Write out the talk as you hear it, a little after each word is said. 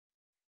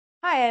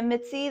Hi, I'm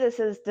Mitzi. This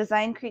is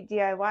Designcrete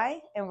DIY,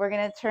 and we're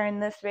going to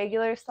turn this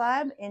regular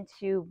slab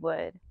into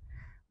wood.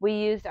 We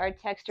used our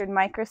textured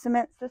micro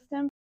cement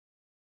system.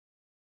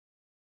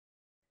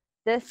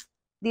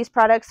 These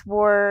products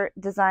were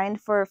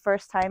designed for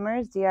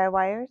first-timers,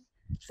 DIYers.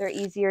 They're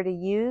easier to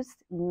use.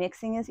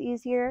 Mixing is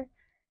easier.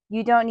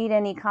 You don't need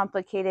any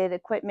complicated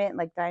equipment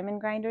like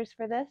diamond grinders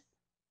for this.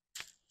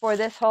 For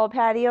this whole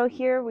patio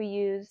here, we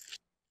used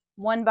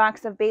 1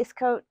 box of base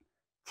coat,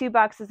 2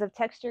 boxes of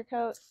texture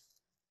coat,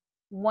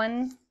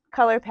 1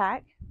 color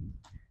pack,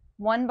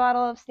 1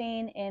 bottle of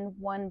stain, and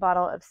 1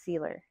 bottle of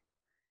sealer.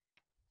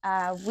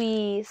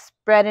 We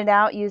spread it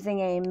out using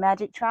a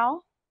magic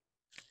trowel.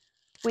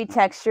 We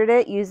textured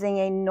it using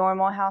a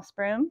normal house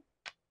broom.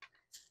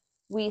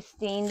 We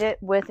stained it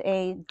with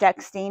a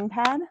deck stain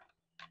pad,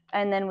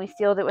 and then we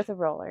sealed it with a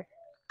roller.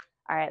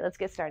 All right, let's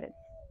get started.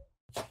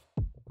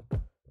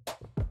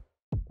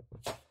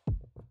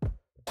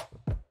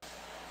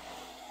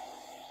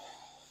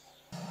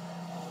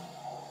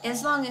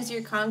 As long as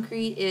your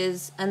concrete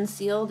is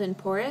unsealed and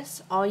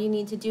porous, all you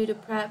need to do to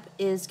prep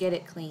is get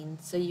it clean.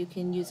 So you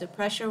can use a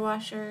pressure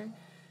washer,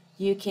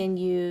 you can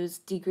use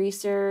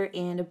degreaser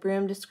and a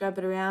broom to scrub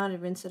it around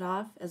and rinse it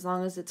off. As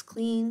long as it's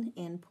clean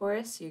and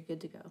porous, you're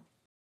good to go.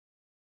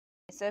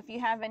 So if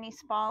you have any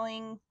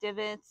spalling,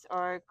 divots,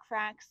 or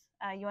cracks,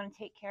 you want to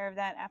take care of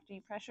that after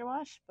you pressure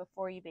wash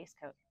before you base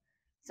coat.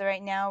 So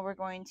right now we're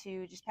going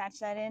to just patch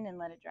that in and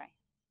let it dry.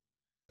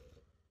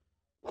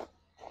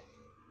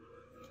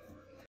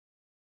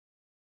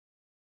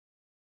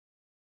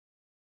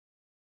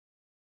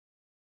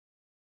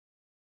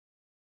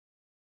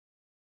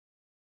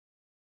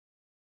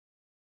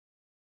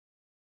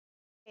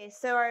 Okay,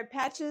 so our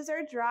patches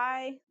are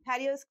dry,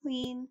 patio's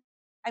clean.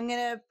 I'm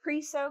gonna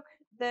pre-soak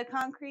the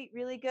concrete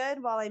really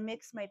good while I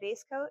mix my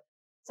base coat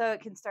so it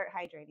can start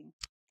hydrating.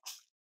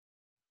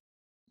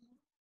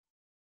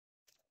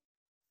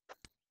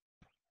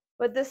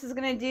 What this is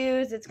gonna do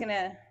is it's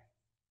gonna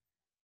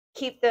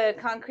keep the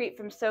concrete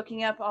from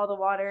soaking up all the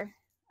water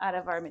out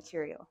of our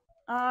material.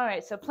 All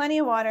right, so plenty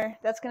of water.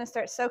 That's gonna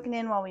start soaking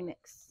in while we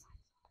mix.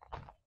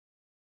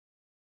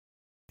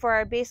 For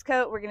our base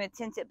coat, we're gonna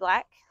tint it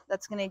black.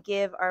 That's gonna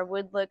give our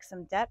wood look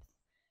some depth.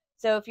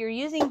 So if you're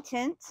using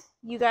tint,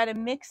 you gotta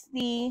mix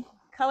the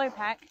color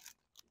pack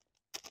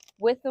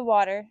with the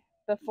water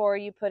before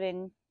you put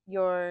in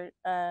your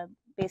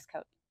base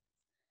coat.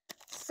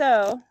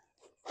 So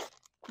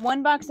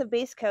 1 box of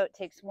base coat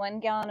takes 1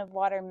 gallon of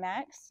water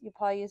max. You'll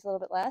probably use a little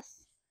bit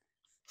less.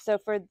 So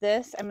for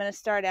this, I'm going to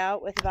start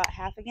out with about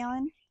half a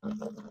gallon.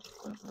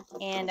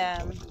 And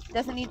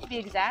doesn't need to be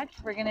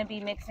exact. We're going to be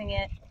mixing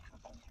it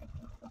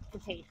to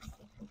taste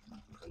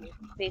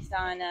based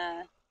on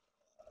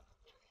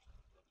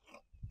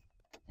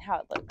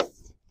how it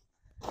looks.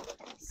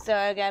 So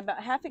I got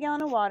about half a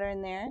gallon of water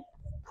in there.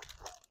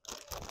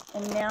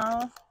 And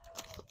now I'm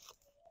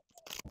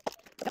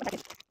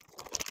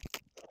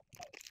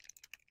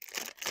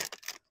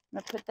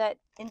going to put that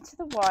into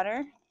the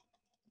water.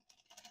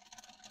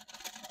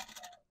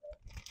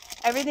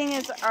 Everything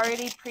is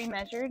already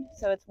pre-measured,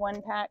 so it's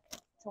 1 pack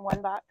to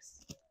 1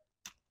 box.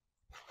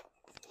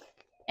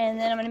 And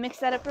then I'm going to mix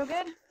that up real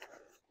good.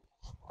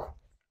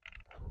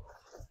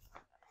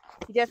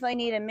 You definitely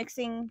need a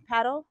mixing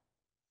paddle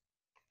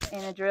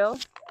and a drill.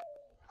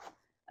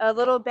 A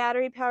little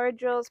battery-powered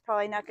drill is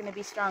probably not going to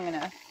be strong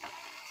enough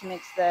to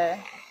mix the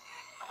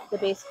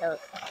base coat.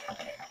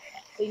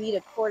 So you need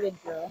a corded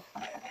drill.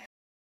 I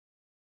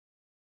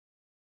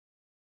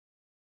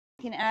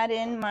can add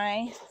in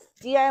my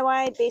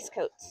DIY base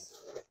coats.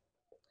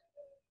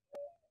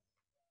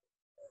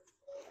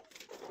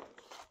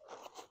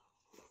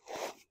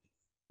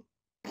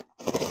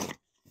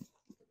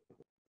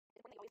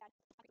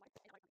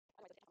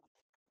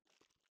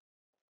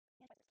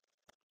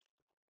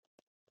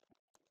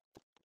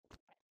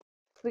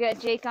 We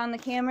got Jake on the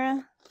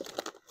camera.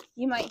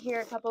 You might hear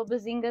a couple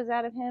bazingas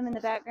out of him in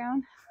the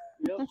background.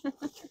 Yep.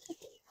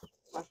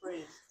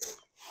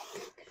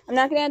 I'm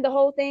not going to add the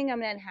whole thing. I'm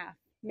going to add half.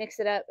 Mix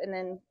it up and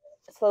then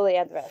slowly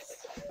add the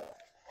rest.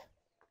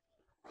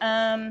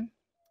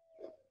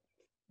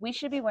 We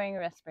should be wearing a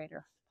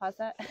respirator. Pause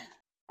that.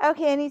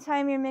 Okay,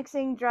 anytime you're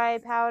mixing dry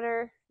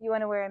powder, you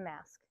want to wear a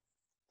mask.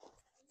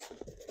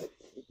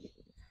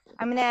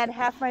 I'm going to add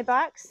half my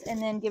box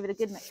and then give it a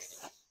good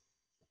mix.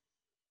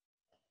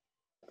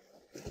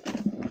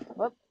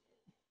 Whoop.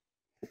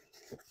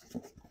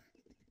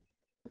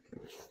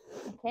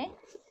 Okay.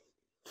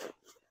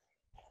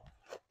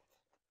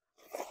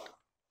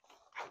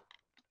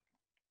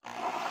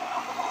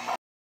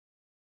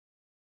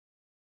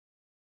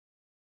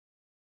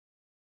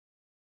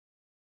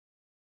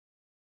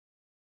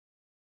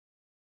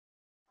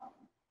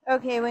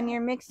 Okay, when you're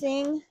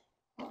mixing,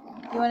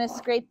 you want to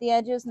scrape the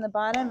edges and the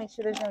bottom, make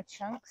sure there's no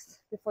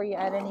chunks before you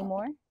add any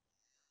more.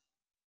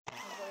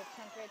 There's a little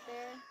chunk right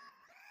there.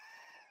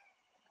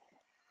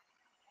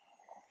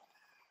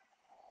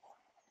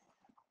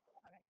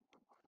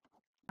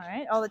 All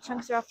right, all the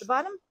chunks are off the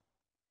bottom.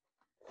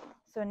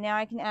 So now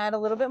I can add a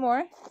little bit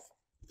more.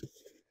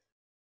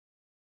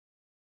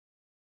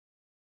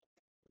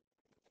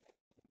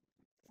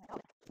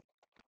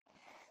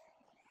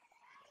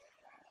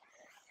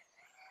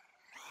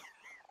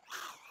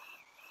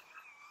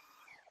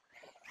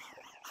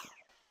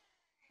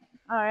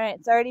 All right,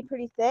 it's already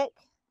pretty thick,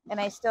 and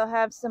I still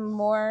have some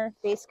more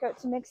base coat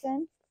to mix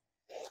in.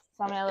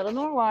 So I'm gonna add a little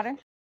more water.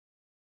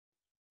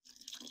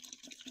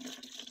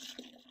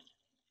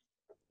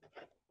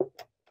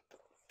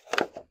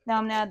 Now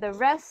I'm gonna add the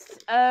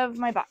rest of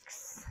my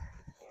box.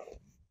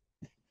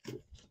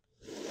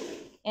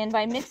 And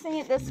by mixing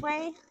it this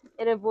way,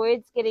 it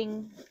avoids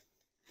getting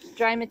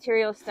dry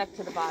material stuck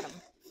to the bottom.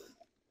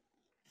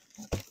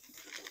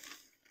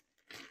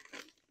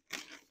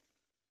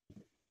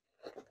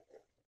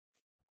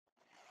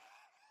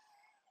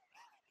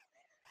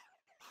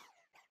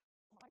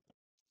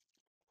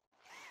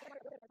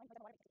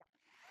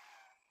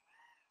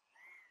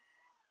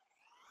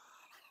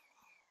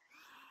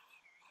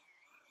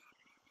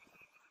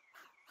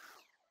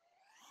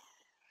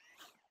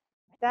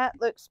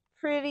 That looks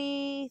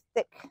pretty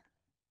thick.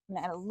 I'm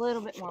gonna add a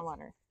little bit more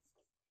water.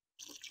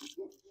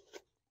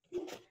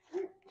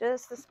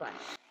 Just a splash.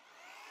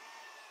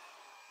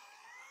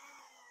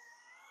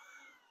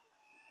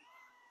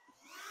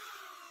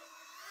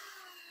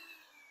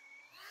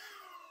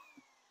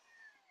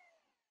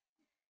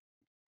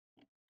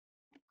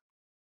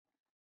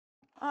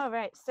 All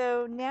right,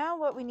 so now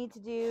what we need to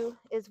do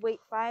is wait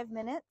 5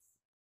 minutes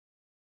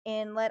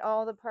and let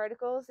all the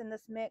particles in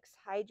this mix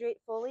hydrate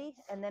fully,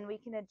 and then we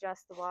can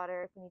adjust the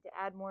water. If we need to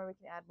add more, we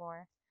can add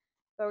more.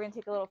 So we're gonna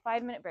take a little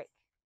 5-minute break.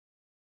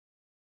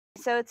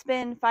 So it's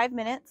been 5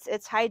 minutes,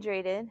 it's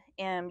hydrated,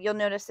 and you'll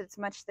notice it's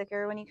much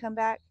thicker when you come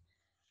back.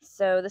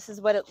 So this is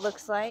what it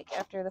looks like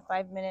after the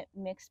 5-minute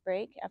mix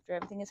break, after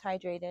everything is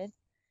hydrated.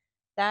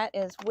 That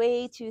is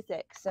way too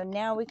thick. So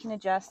now we can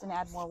adjust and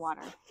add more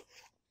water.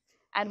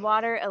 Add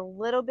water a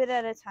little bit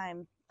at a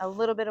time. A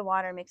little bit of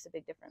water makes a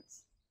big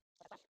difference.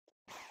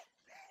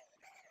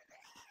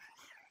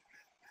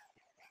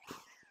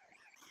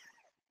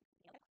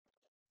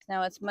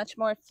 Now it's much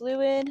more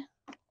fluid,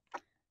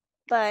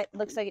 but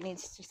looks like it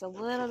needs just a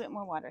little bit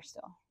more water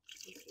still.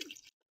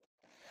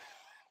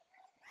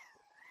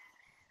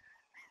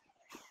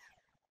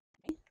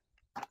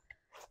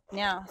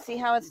 Now, see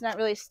how it's not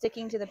really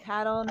sticking to the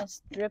paddle and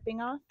it's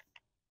dripping off?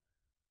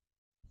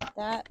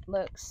 That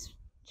looks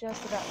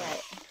just about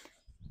right.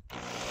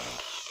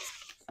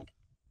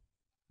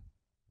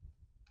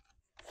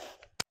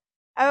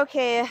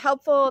 Okay, a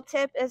helpful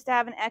tip is to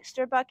have an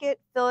extra bucket,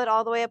 fill it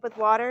all the way up with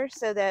water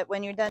so that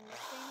when you're done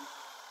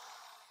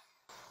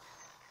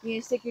mixing,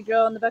 you stick your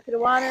drill in the bucket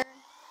of water,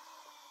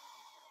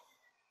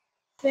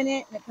 spin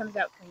it, and it comes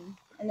out clean.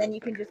 And then you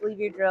can just leave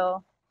your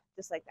drill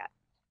just like that.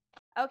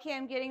 Okay,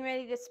 I'm getting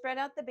ready to spread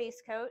out the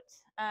base coat.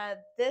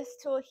 This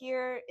tool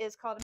here is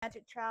called a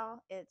magic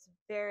trowel. It's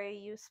very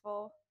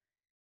useful.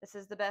 This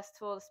is the best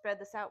tool to spread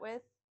this out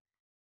with.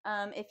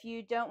 If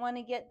you don't want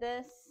to get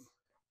this,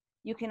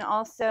 you can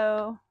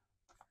also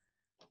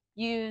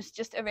use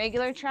just a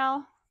regular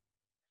trowel.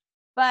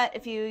 But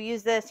if you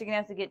use this, you're going to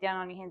have to get down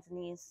on your hands and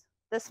knees.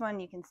 This one,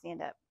 you can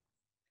stand up.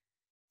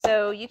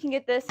 So you can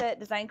get this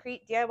at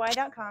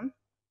designcretediy.com.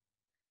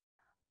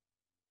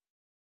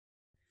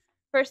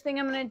 First thing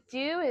I'm going to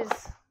do is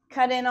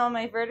cut in all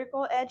my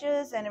vertical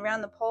edges and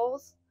around the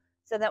poles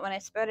so that when I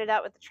spread it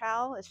out with the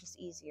trowel, it's just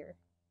easier.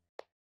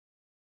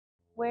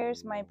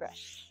 Where's my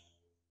brush?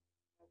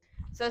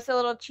 So it's a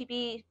little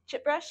cheapy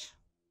chip brush.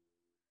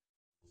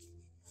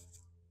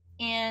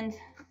 And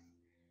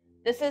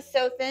this is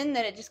so thin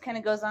that it just kind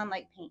of goes on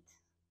like paint.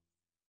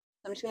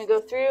 So I'm just going to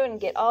go through and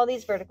get all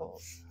these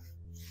verticals.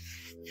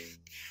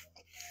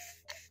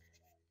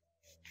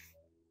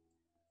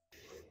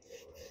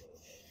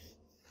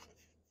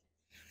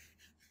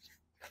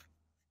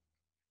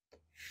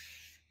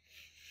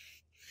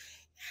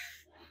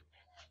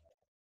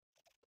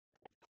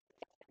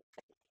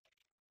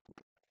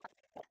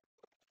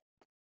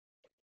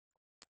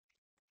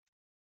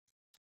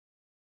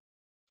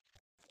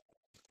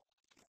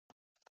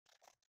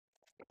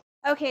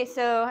 Okay,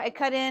 so I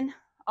cut in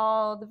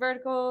all the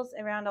verticals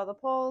around all the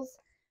poles,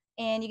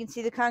 and you can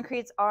see the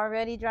concrete's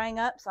already drying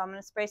up, so I'm going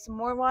to spray some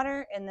more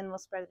water and then we'll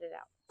spread it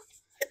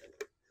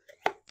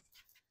out.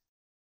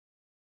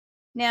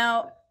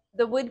 Now,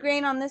 the wood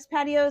grain on this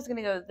patio is going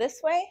to go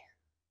this way.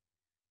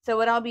 So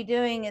what I'll be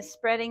doing is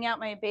spreading out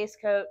my base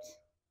coat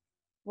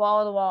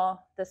wall to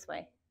wall this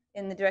way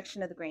in the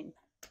direction of the grain.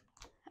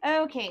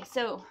 Okay,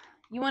 so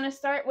you want to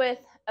start with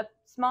a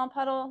small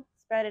puddle,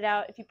 spread it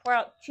out. If you pour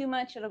out too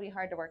much, it'll be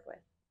hard to work with.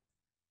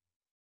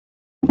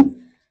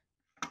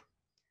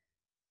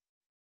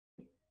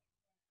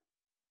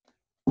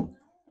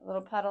 A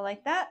little puddle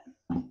like that.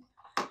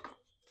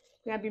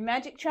 Grab your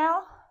magic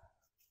trowel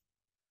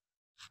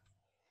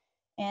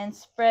and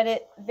spread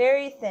it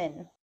very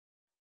thin.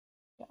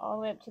 Get all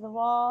the way up to the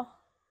wall.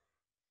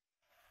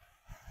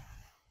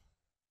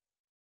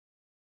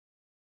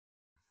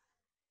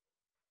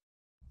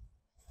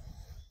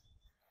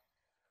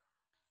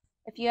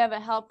 If you have a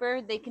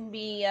helper, they can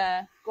be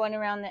going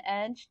around the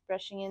edge,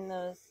 brushing in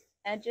those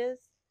edges.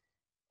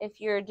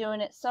 If you're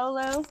doing it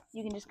solo,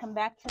 you can just come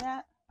back to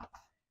that.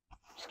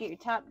 Just get your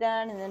top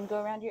done and then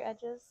go around your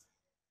edges.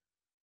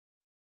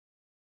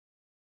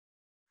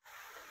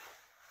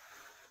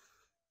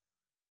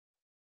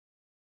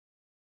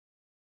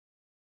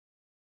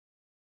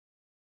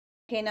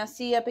 Okay, now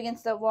see up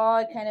against the wall,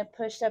 I kind of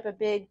pushed up a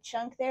big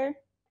chunk there.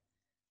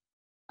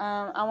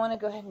 I want to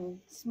go ahead and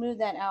smooth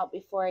that out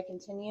before I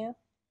continue.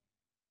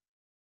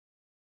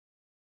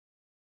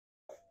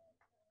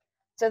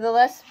 So the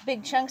less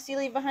big chunks you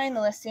leave behind,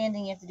 the less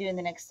sanding you have to do in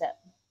the next step.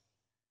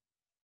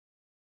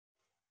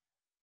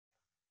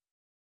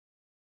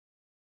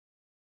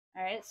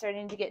 All right, it's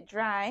starting to get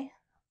dry.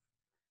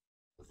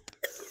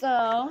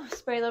 So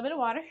spray a little bit of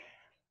water.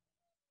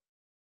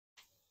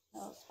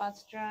 Oh,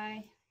 spots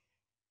dry.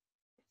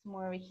 Some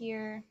more over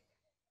here.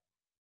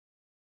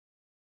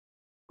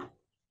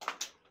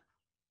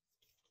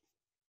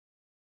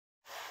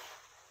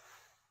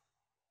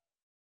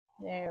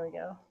 There we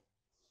go.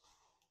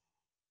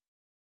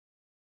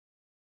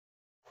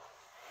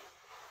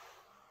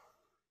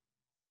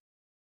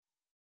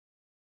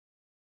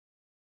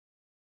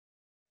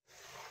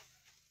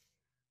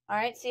 All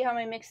right, see how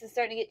my mix is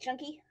starting to get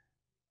chunky?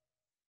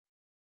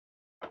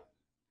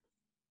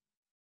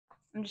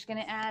 I'm just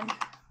gonna add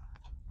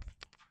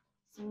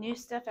some new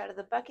stuff out of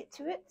the bucket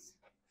to it.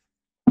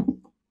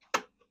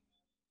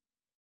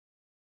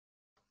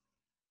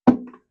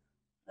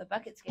 The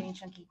bucket's getting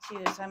chunky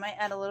too, so I might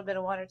add a little bit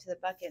of water to the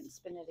bucket and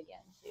spin it again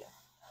too.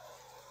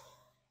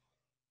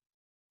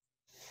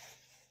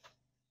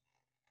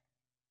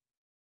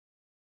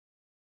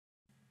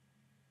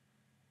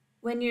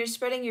 When you're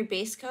spreading your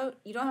base coat,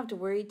 you don't have to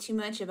worry too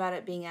much about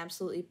it being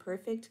absolutely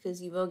perfect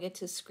because you will get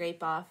to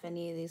scrape off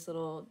any of these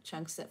little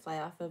chunks that fly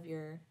off of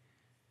your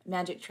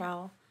magic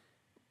trowel.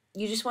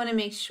 You just want to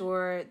make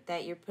sure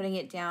that you're putting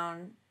it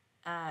down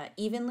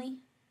evenly,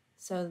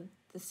 so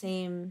the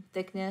same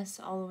thickness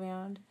all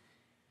around.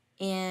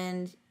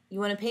 And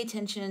you want to pay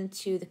attention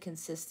to the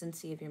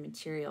consistency of your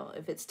material.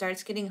 If it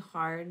starts getting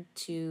hard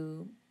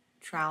to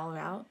trowel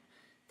out,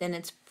 then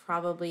it's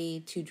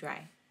probably too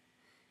dry.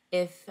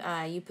 If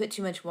you put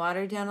too much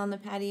water down on the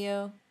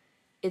patio,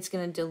 it's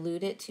going to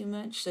dilute it too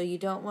much. So you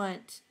don't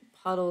want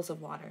puddles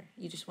of water.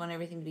 You just want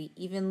everything to be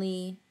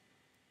evenly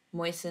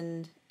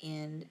moistened,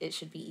 and it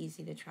should be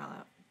easy to trowel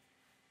out.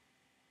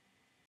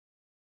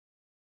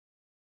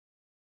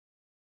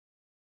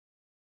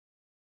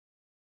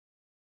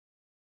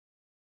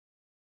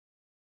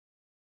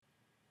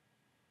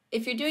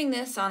 If you're doing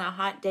this on a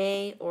hot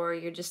day or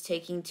you're just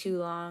taking too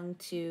long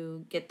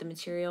to get the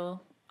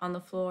material on the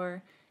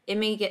floor, it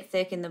may get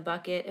thick in the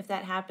bucket. If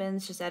that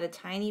happens, just add a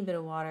tiny bit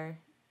of water,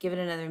 give it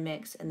another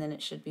mix, and then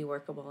it should be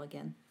workable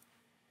again.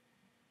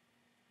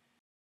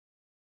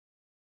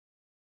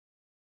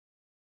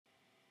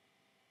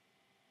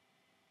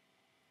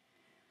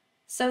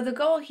 So the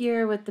goal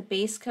here with the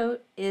base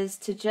coat is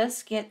to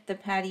just get the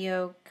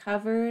patio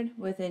covered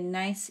with a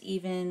nice,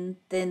 even,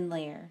 thin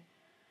layer.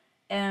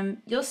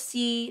 You'll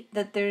see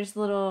that there's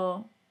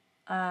little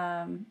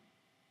like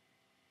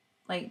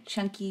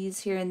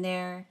chunkies here and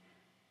there,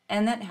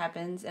 and that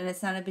happens, and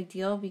it's not a big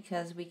deal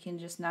because we can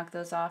just knock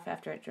those off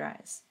after it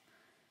dries.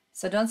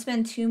 So don't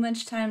spend too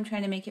much time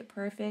trying to make it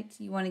perfect.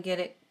 You want to get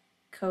it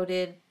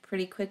coated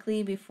pretty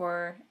quickly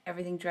before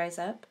everything dries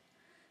up.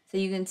 So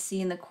you can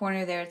see in the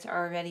corner there it's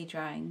already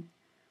drying.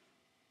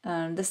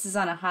 This is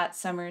on a hot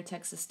summer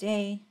Texas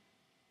day,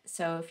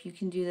 so if you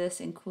can do this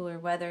in cooler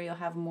weather, you'll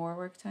have more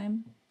work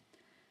time.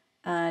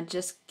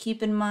 Just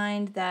keep in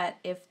mind that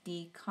if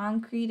the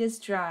concrete is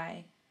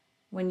dry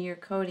when you're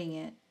coating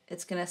it,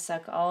 it's going to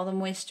suck all the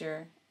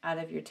moisture out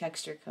of your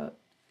texture coat,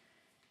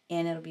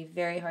 and it'll be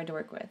very hard to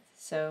work with.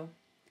 So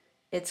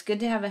it's good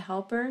to have a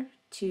helper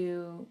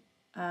to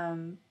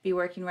be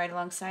working right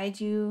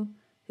alongside you,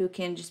 who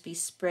can just be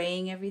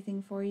spraying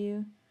everything for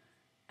you,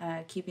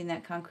 keeping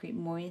that concrete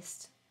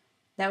moist.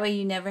 That way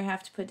you never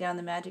have to put down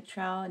the magic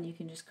trowel and you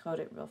can just coat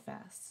it real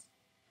fast.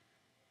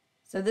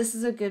 So this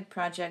is a good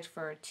project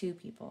for 2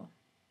 people.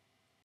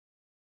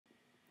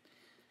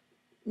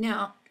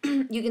 Now,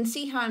 you can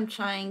see how I'm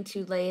trying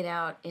to lay it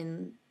out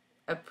in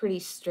a pretty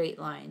straight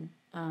line.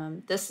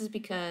 This is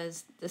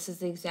because this is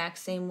the exact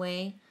same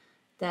way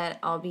that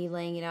I'll be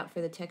laying it out for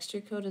the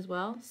texture coat as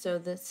well. So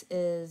this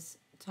is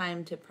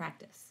time to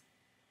practice.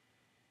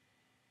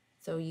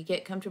 So you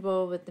get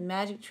comfortable with the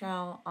magic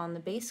trowel on the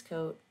base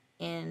coat,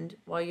 and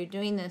while you're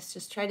doing this,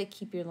 just try to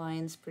keep your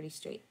lines pretty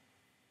straight.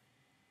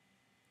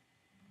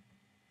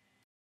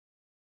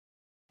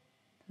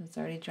 It's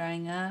already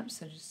drying up,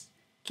 so just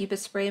keep a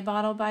spray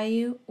bottle by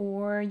you,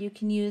 or you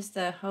can use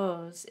the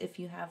hose if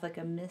you have like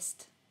a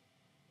mist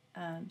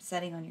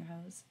setting on your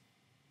hose.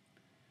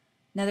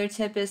 Another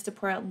tip is to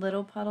pour out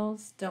little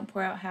puddles. Don't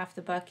pour out half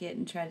the bucket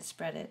and try to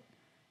spread it.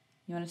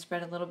 You want to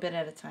spread a little bit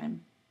at a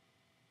time.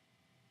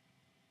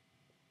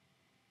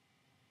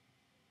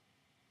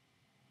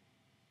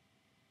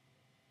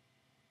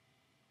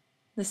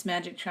 This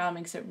magic trowel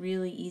makes it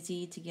really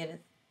easy to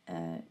get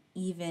an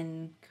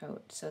even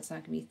coat, so it's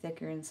not going to be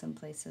thicker in some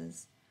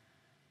places.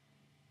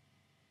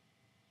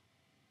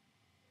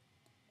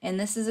 And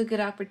this is a good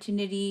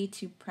opportunity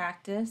to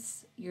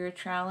practice your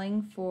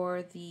troweling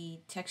for the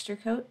texture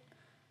coat.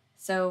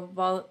 So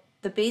while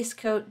the base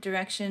coat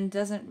direction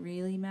doesn't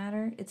really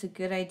matter, it's a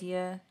good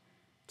idea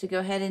to go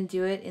ahead and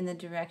do it in the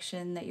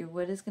direction that your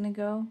wood is going to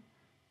go,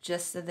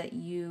 just so that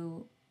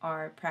you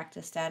are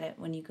practiced at it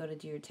when you go to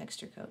do your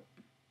texture coat.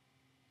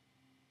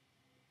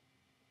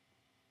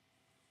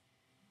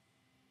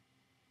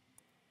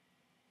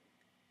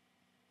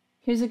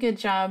 Here's a good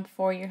job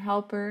for your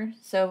helper.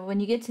 So when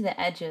you get to the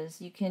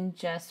edges, you can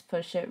just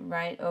push it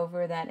right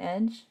over that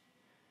edge.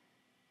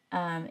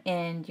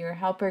 And your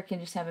helper can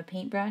just have a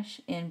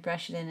paintbrush and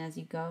brush it in as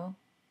you go.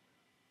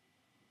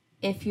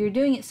 If you're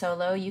doing it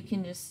solo, you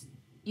can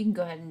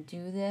go ahead and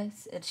do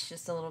this. It's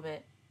just a little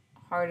bit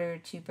harder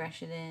to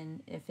brush it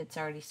in if it's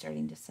already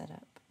starting to set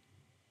up.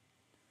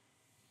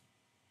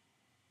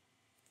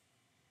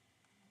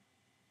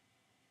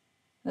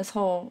 This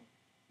whole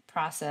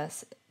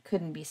process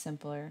couldn't be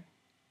simpler.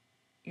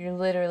 You're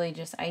literally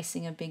just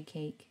icing a big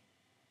cake.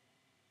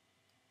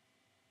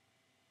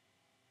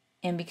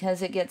 And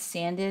because it gets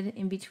sanded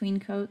in between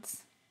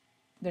coats,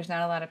 there's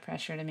not a lot of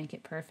pressure to make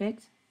it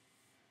perfect.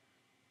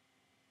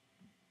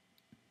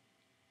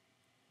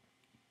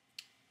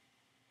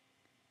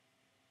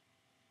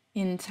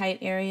 In tight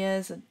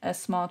areas, a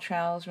small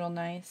trowel is real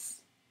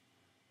nice.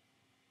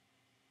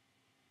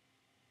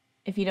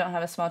 If you don't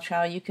have a small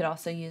trowel, you could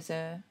also use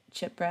a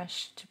chip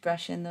brush to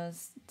brush in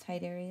those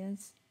tight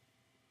areas.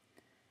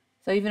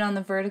 So even on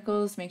the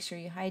verticals, make sure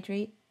you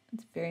hydrate.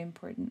 It's very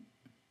important.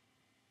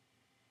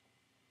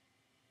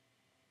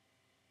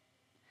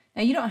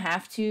 Now you don't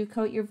have to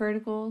coat your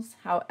verticals.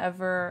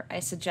 However, I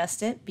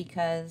suggest it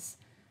because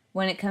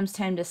when it comes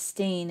time to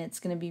stain, it's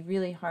going to be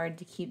really hard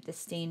to keep the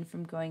stain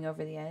from going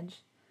over the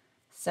edge.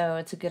 So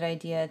it's a good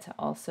idea to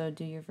also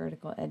do your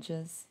vertical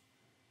edges.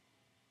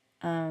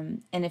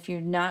 And if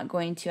you're not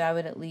going to, I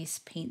would at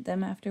least paint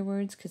them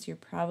afterwards because you're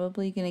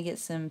probably going to get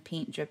some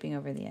paint dripping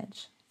over the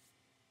edge.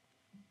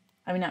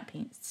 I mean, not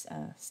paint,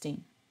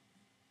 stain.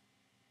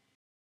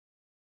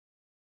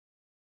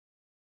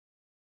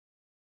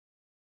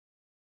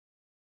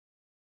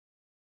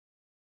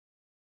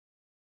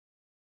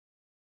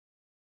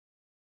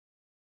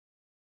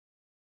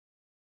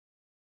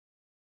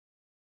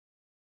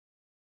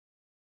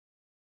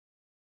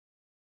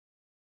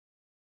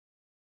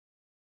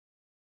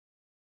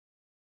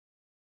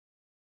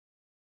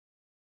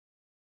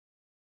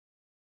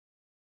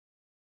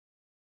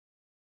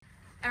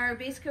 Our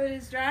base coat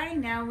is dry.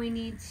 Now we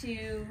need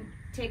to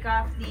take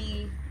off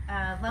the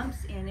lumps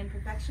and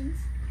imperfections.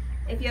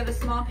 If you have a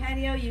small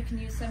patio, you can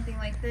use something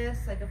like this,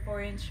 like a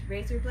 4-inch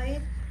razor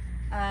blade.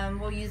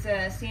 We'll use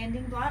a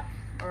sanding block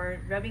or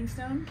rubbing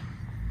stone.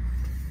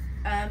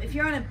 If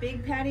you're on a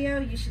big patio,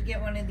 you should get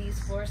one of these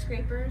floor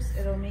scrapers.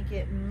 It'll make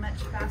it much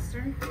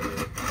faster.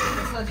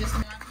 This will just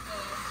knock the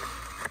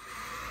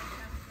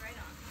lumps right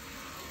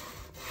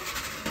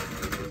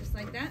off. Just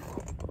like that.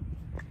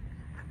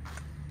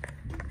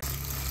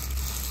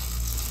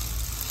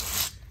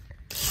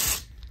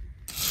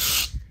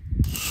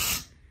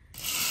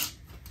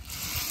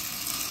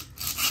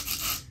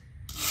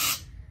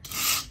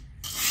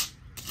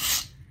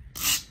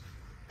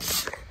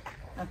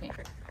 Okay,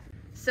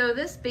 so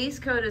this base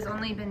coat has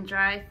only been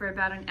dry for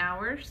about an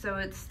hour, so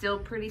it's still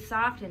pretty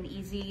soft and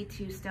easy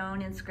to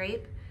stone and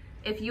scrape.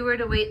 If you were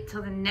to wait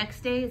till the next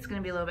day, it's going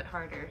to be a little bit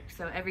harder.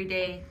 So every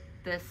day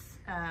this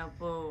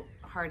will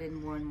harden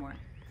more and more.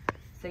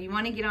 So you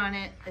want to get on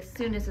it as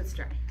soon as it's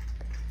dry.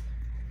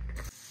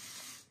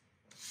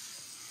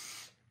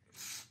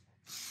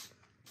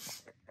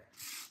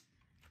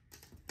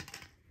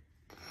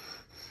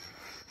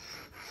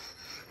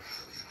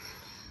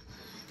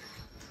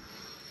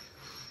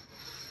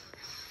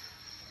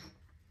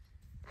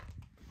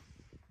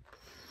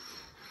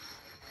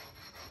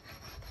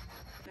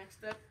 Next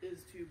step is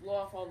to blow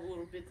off all the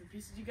little bits and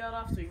pieces you got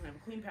off so you can have a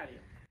clean patio.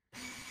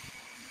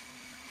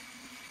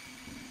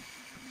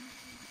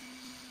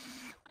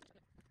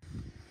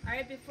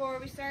 Alright, before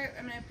we start,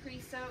 I'm going to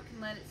pre-soak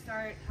and let it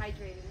start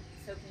hydrating,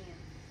 soaking in.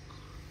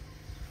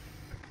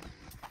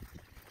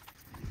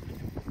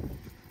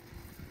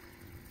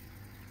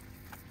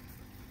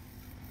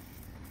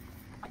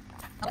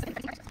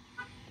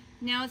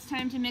 Now it's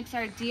time to mix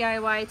our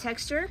DIY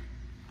texture.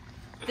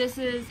 This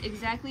is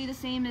exactly the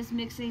same as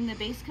mixing the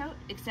base coat,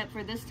 except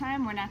for this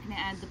time we're not going to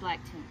add the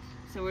black tint.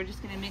 So we're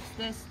just going to mix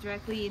this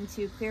directly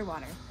into clear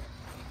water.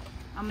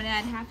 I'm going to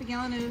add half a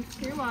gallon of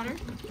clear water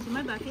to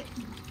my bucket.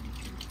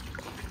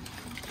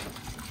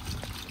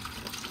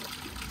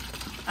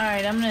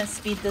 Alright, I'm going to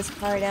speed this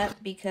part up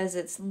because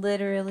it's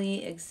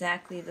literally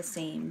exactly the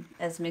same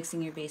as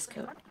mixing your base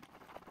coat.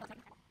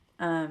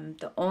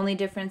 The only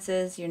difference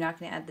is you're not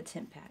going to add the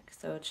tint pack,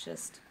 so it's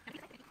just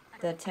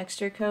the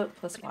texture coat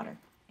plus water.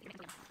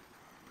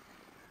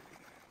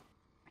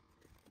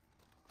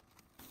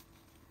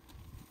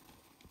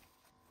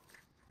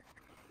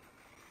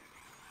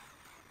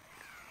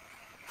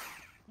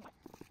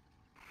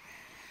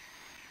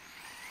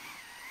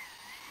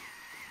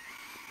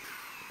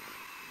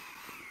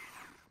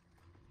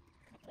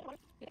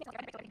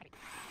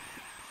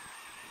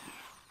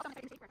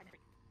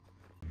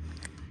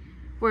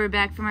 We're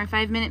back from our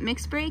 5-minute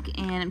mix break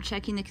and I'm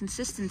checking the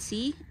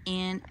consistency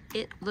and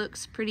it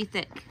looks pretty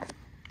thick.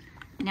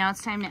 Now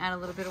it's time to add a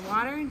little bit of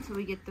water until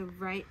we get the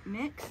right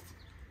mix.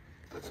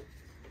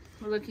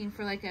 we're looking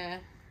for like a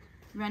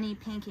runny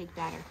pancake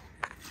batter.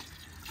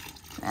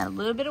 Add a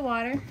little bit of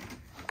water,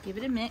 give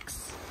it a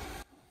mix.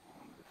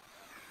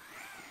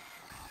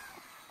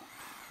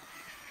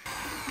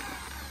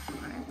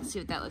 Let's see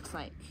what that looks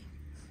like.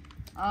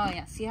 Oh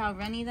yeah, see how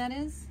runny that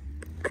is?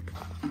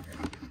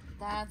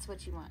 That's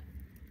what you want.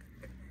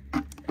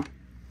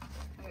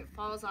 It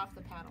falls off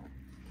the paddle.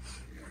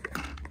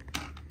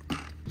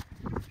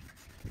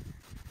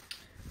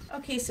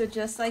 Okay, so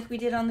just like we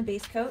did on the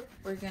base coat,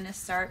 we're gonna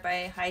start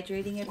by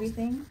hydrating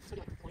everything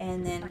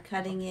and then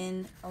cutting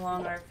in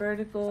along our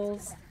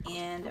verticals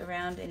and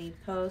around any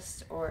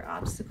posts or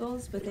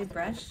obstacles with a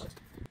brush.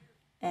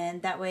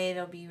 And that way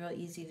it'll be real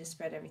easy to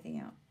spread everything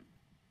out.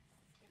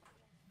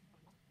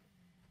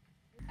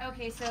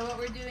 Okay, so what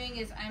we're doing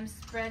is I'm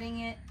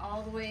spreading it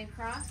all the way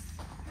across.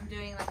 I'm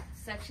doing like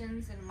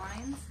sections and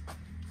lines.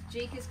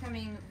 Jake is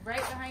coming right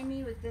behind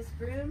me with this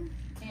broom,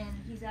 and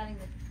he's adding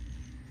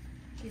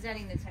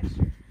the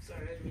texture.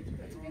 Sorry, I didn't mean to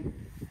cut you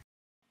off.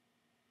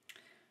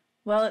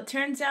 Well, it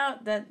turns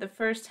out that the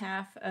first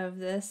half of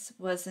this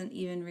wasn't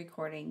even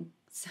recording.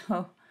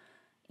 So,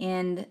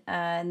 and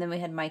then we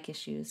had mic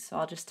issues. So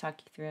I'll just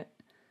talk you through it.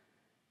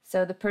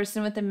 So the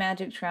person with the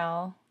magic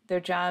trowel, their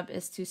job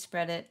is to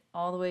spread it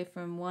all the way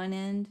from one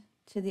end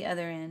to the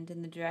other end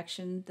in the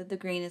direction that the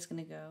grain is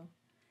going to go.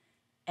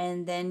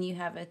 And then you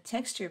have a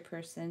texture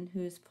person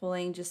who's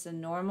pulling just a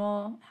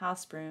normal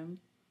house broom.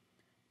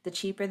 The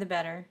cheaper the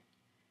better.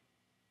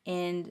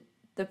 And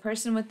the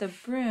person with the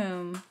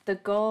broom, the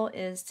goal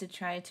is to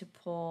try to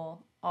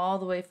pull all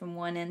the way from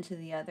one end to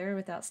the other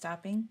without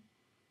stopping.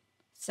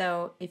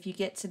 So if you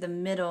get to the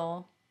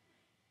middle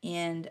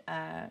and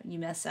you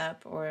mess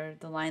up or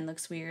the line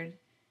looks weird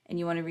and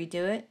you want to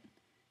redo it,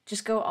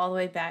 just go all the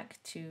way back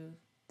to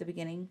the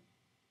beginning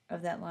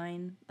of that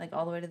line, like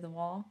all the way to the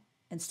wall,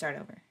 and start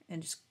over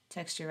and just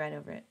texture right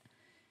over it.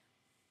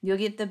 You'll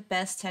get the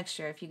best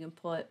texture if you can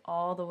pull it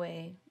all the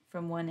way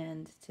from one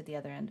end to the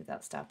other end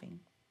without stopping.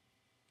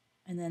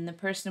 And then the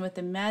person with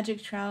the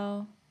magic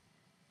trowel,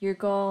 your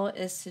goal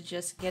is to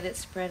just get it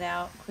spread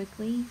out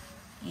quickly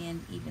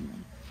and evenly.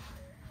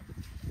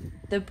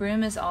 The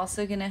broom is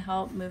also going to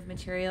help move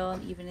material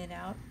and even it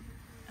out,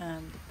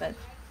 but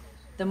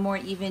the more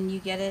even you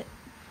get it,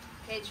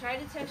 Okay, try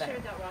to texture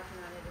without walking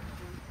on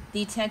it.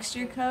 the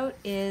texture coat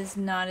is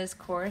not as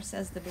coarse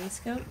as the base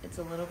coat. It's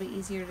a little bit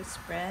easier to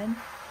spread.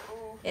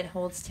 It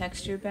holds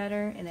texture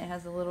better and it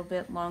has a little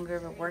bit longer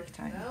of a work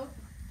time.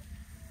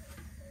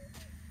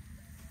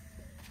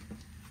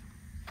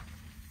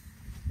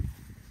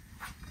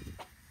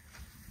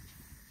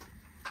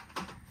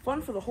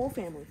 Fun for the whole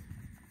family.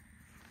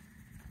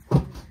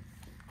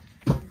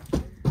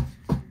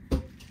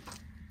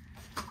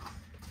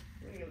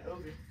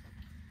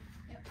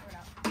 Yep, we're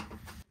out.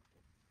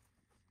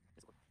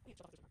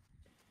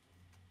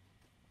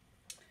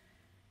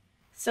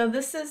 So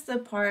this is the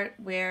part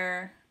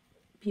where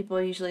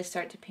people usually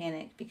start to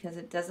panic because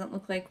it doesn't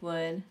look like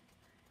wood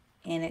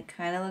and it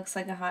kind of looks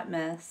like a hot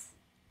mess.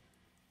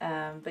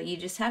 But you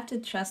just have to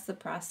trust the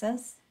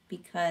process,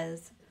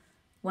 because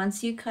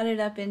once you cut it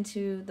up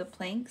into the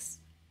planks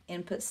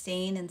and put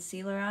stain and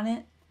sealer on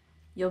it,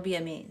 you'll be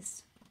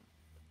amazed.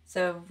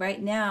 So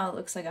right now it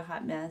looks like a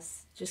hot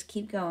mess. Just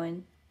keep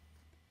going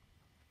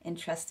and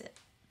trust it.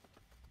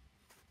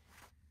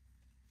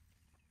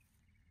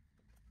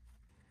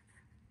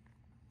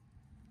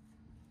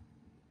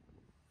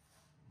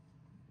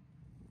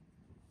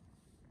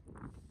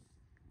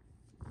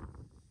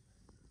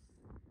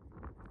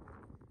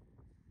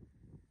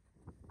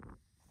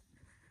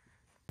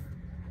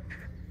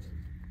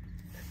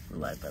 We're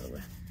live, by the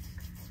way.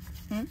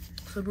 Hmm?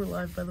 Said we're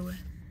live, by the way.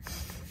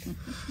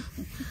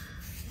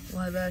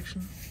 Live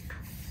action.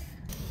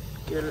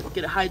 Get it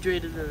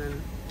hydrated and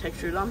then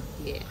texture it on.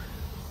 Yeah.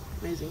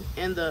 Amazing.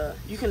 And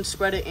you can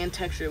spread it and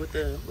texture it with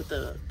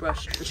the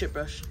brush, the chip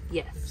brush.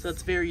 Yes. So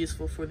that's very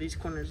useful for these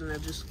corners and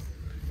edges.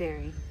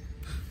 Very.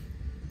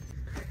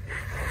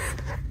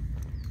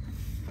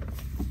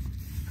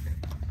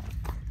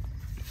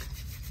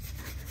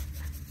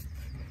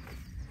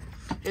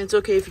 And it's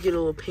okay if you get a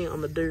little paint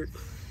on the dirt.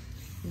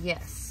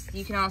 Yes.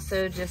 You can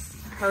also just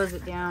hose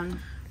it down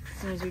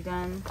as soon as you're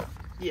done.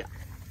 Yeah.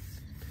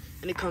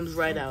 And it comes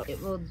right out.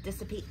 It will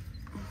dissipate.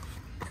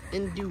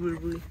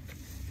 Indubitably.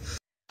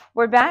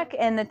 We're back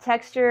and the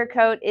texture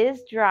coat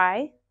is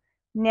dry.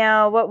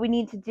 Now what we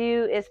need to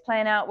do is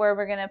plan out where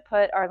we're going to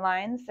put our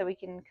lines so we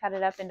can cut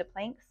it up into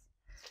planks.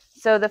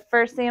 So the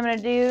first thing I'm going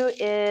to do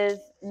is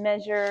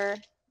measure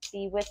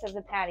the width of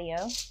the patio.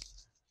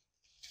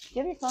 Do you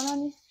have your phone on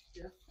you?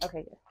 Yeah.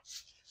 Okay, good.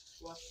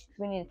 What?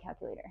 We need a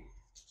calculator.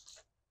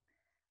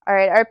 All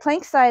right, our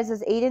plank size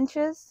is 8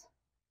 inches.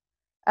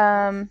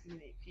 8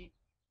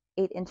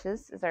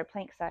 inches is our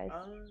plank size.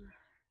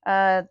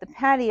 The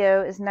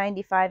patio is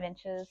 95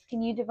 inches.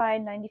 Can you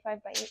divide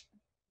 95 by 8?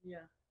 Yeah.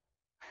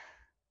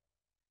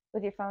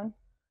 With your phone?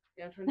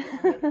 Yeah, I'm trying to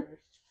get my head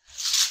first.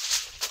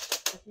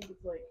 I think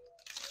it's like...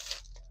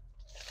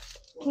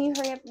 Can you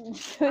hurry up? And I'm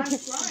trying,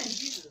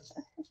 Jesus.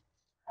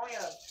 Oh yeah,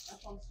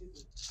 that's on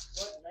stupid.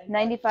 What?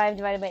 95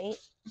 divided by 8?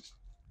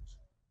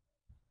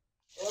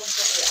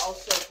 11.8. I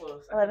was so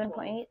close.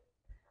 11.8.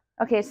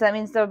 Okay, so that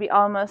means there'll be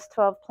almost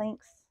 12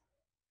 planks.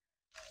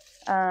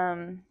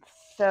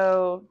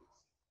 So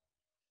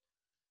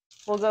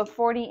we'll go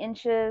 40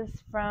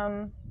 inches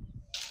from.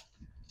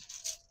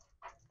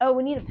 Oh,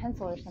 we need a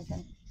pencil or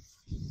something.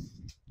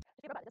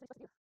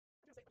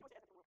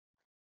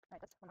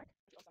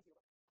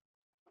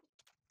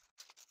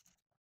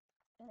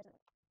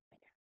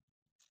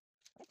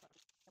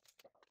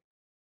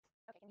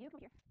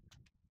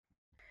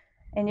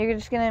 And you're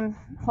just gonna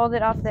hold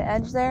it off the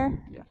edge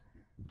there, Yeah.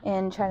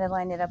 and try to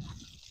line it up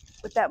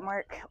with that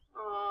mark.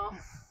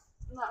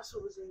 Not so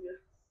Bazinga.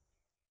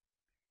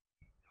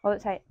 Hold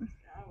it tight.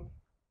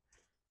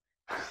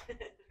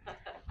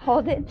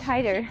 Hold it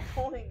tighter.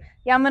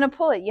 Yeah, I'm gonna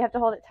pull it. You have to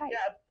hold it tight.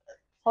 Yeah.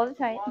 Hold it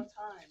tight. A long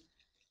time.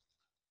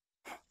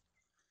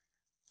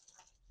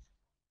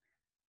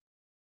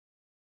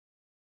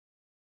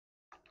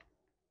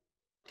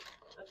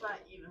 That's not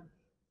even.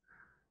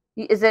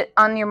 Is it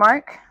on your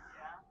mark? Yeah.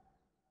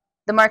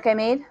 The mark I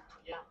made?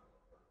 Yeah.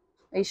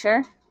 Are you sure?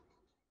 It's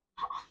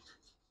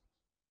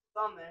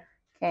on there.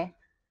 Okay.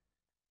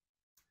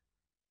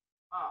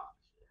 Oh.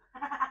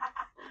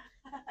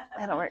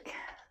 That'll work.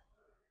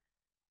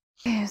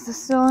 Okay, is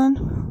this still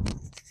on?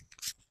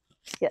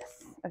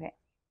 Yes. Okay.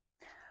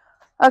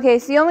 Okay,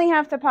 so you only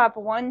have to pop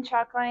one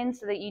chalk line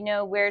so that you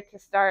know where to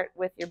start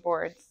with your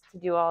boards to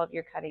do all of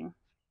your cutting.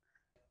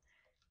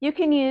 You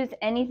can use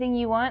anything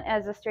you want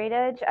as a straight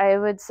edge. I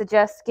would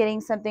suggest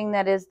getting something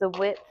that is the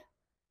width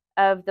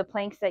of the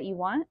planks that you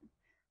want.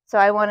 So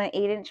I want an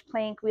 8-inch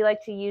plank. We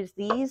like to use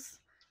these.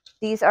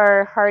 These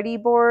are Hardy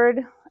board.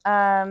 These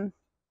are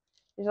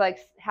like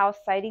house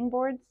siding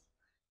boards.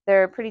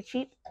 They're pretty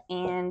cheap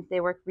and they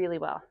work really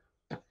well.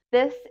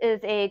 This is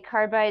a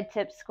carbide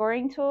tip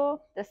scoring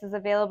tool. This is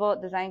available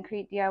at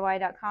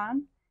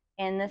designcretediy.com,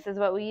 and this is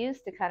what we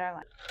use to cut our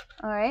line.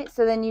 All right,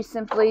 so then you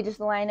simply just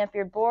line up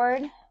your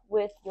board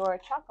with your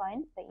chalk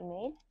line that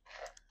you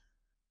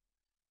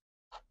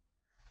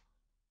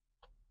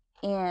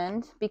made.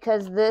 And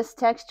because this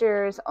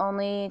texture is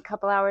only a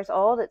couple hours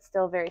old, it's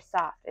still very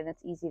soft and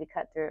it's easy to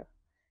cut through.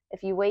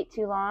 If you wait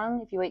too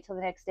long, if you wait till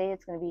the next day,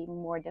 it's going to be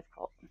more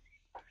difficult.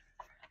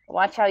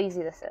 Watch how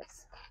easy this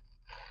is.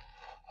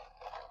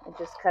 It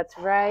just cuts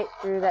right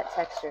through that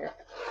texture.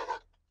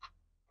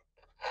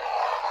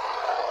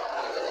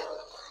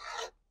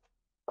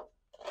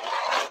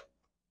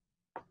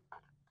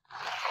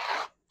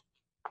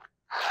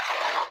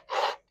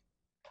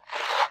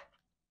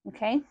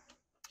 Okay. And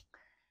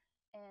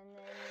then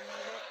you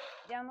move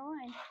it down the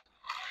line.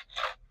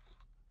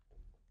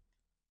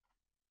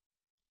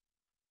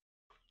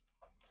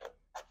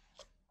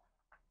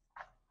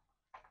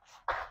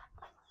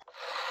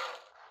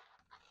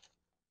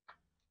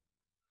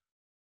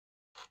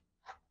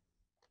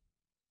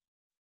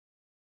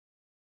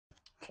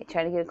 Okay,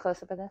 try to get a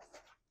close-up of this.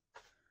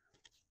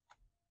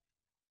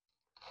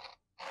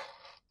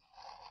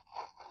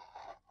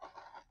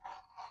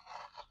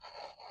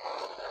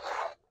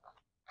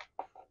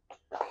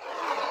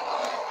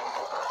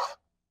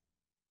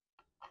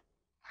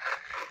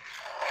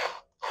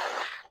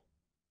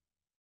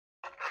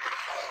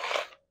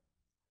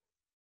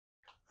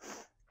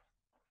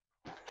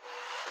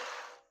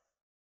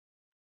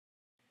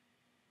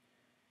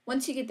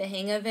 Once you get the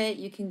hang of it,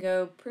 you can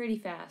go pretty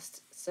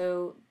fast.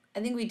 So I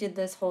think we did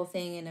this whole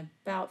thing in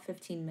about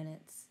 15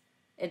 minutes.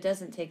 It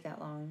doesn't take that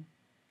long.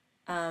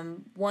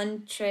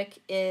 One trick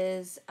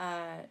is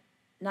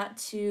not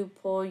to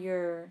pull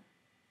your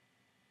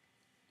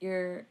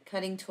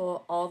cutting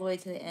tool all the way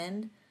to the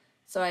end.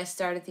 So I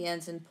start at the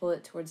ends and pull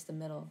it towards the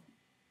middle.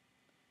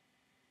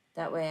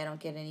 That way I don't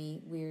get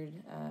any weird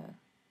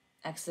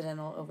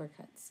accidental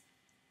overcuts.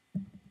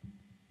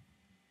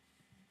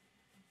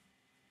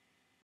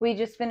 We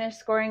just finished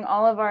scoring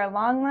all of our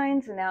long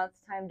lines, and now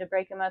it's time to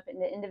break them up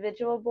into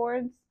individual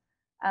boards.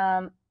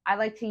 I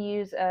like to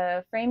use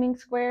a framing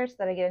square so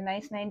that I get a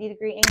nice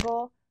 90-degree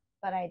angle,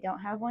 but I don't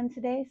have one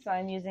today, so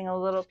I'm using a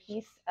little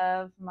piece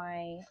of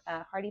my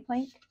Hardy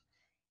plank,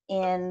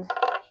 and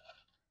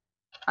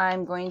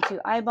I'm going to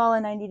eyeball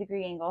a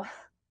 90-degree angle.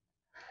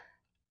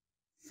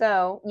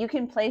 So you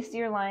can place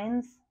your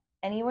lines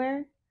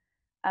anywhere.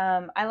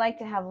 I like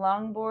to have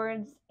long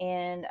boards,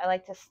 and I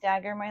like to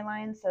stagger my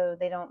lines so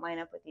they don't line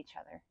up with each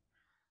other.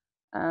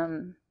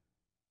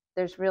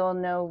 There's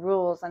no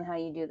rules on how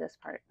you do this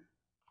part.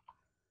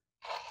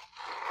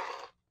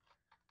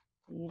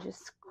 You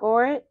just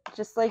score it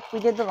just like we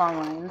did the long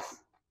lines.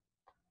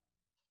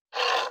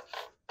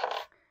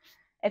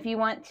 If you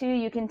want to,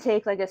 you can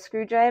take like a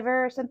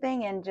screwdriver or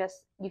something and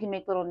you can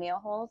make little nail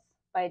holes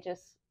by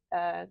just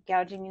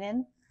gouging it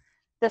in.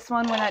 This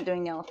one, we're not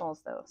doing nail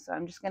holes though, so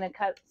I'm just going to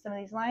cut some of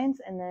these lines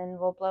and then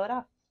we'll blow it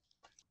off.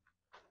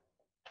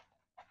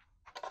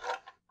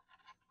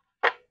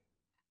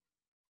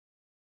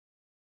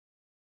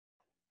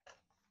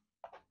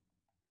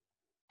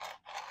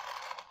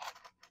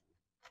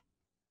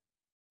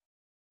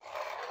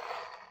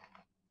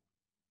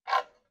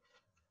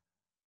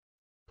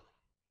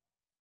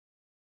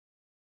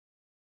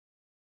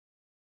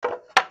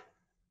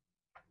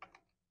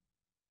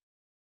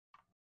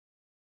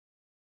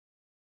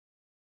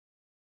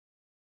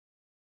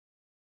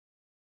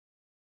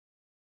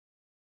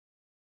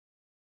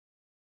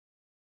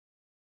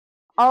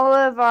 All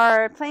of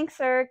our planks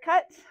are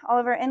cut, all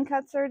of our end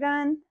cuts are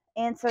done,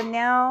 and so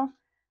now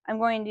I'm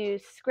going to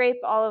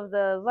scrape all of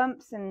the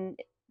lumps and,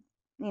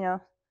 you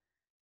know,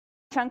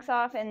 chunks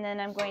off, and then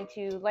I'm going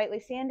to lightly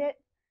sand it,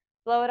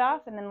 blow it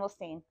off, and then we'll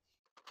stain.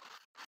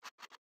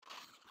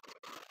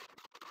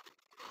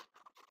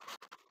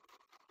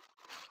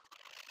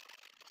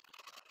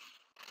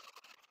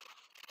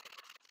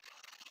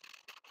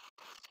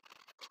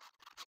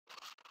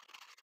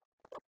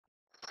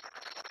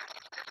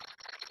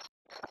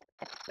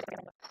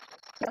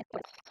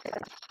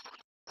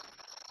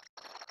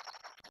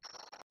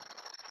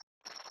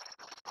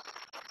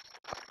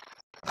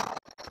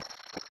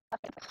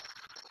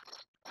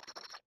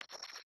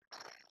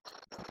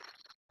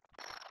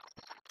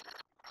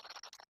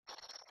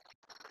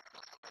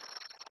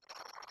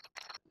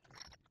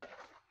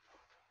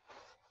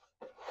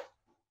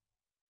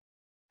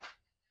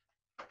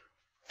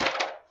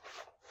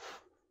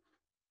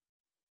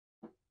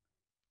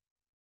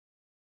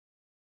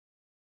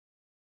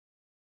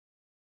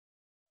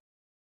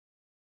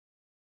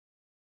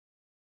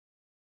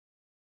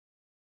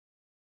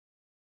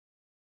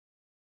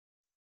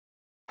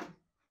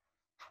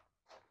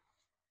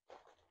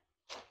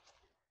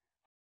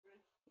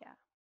 Yeah.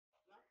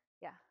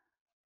 Yeah.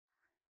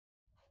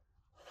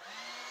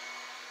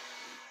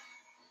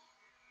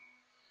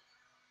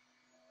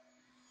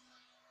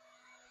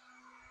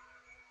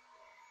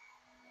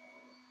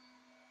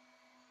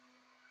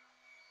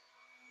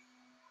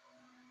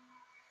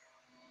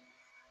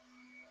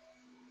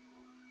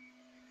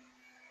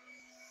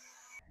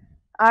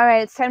 All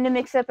right, it's time to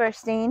mix up our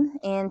stain,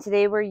 and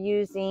today we're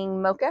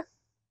using Mocha.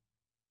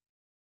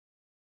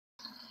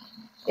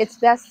 It's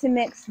best to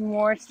mix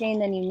more stain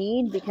than you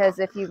need, because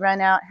if you run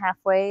out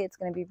halfway, it's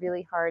going to be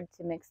really hard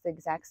to mix the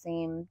exact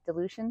same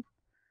dilution.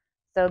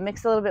 So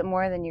mix a little bit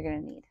more than you're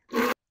going to need.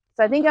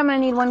 So I think I'm going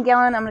to need 1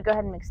 gallon. I'm going to go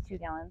ahead and mix 2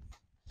 gallons.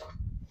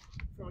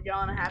 From 1.5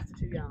 gallons to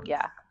 2 gallons.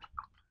 Yeah.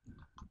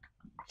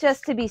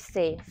 Just to be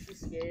safe. I'm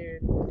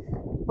scared.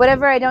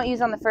 Whatever I don't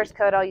use on the first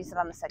coat, I'll use it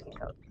on the second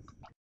coat.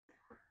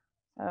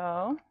 So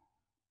I'm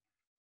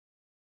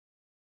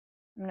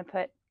going to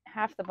put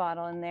half the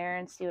bottle in there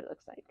and see what it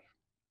looks like.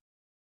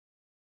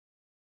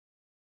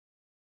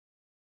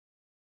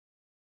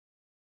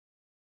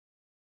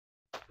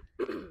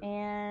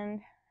 And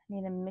I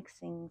need a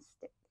mixing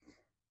stick.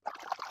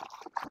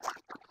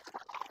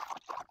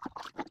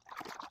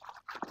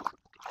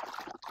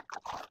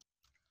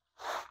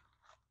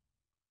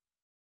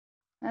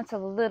 That's a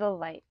little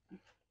light.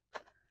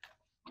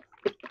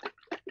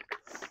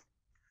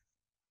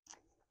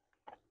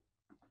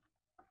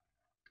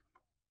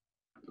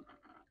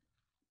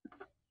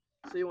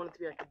 So you want it to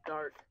be like a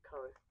dark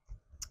color.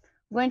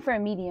 I'm going for a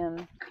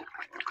medium.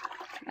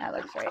 That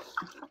looks right.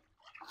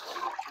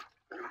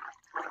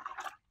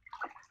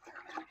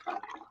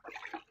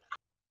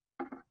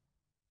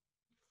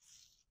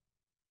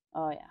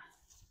 Oh yeah,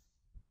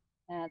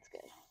 that's good.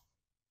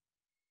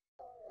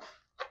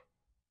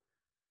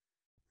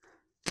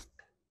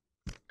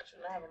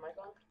 Shouldn't I have a mic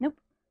on? Nope.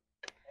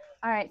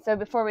 All right, so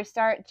before we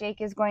start,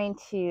 Jake is going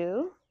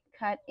to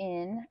cut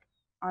in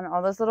on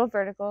all those little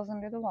verticals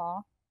under the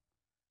wall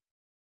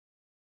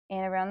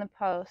and around the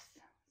posts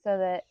so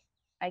that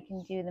I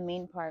can do the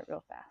main part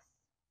real fast.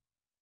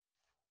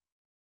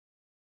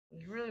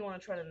 You really want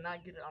to try to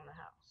not get it on the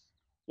house.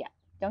 Yeah,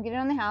 don't get it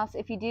on the house.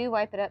 If you do,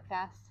 wipe it up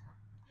fast.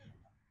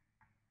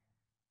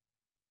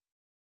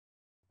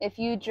 If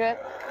you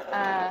drip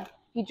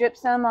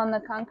some on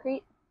the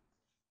concrete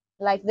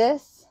like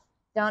this,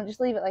 don't just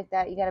leave it like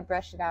that. You got to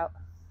brush it out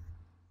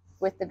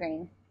with the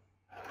grain.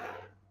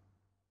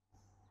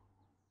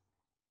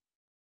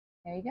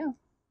 There you go.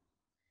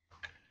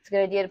 It's a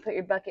good idea to put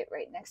your bucket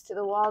right next to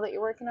the wall that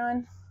you're working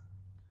on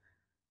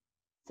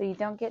so you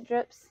don't get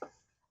drips.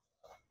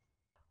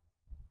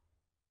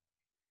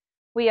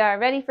 We are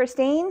ready for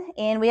stain,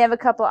 and we have a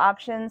couple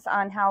options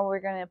on how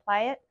we're going to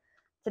apply it.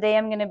 Today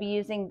I'm going to be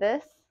using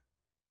this.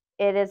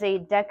 It is a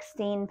deck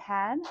stain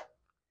pad,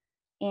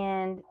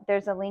 and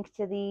there's a link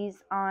to these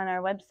on our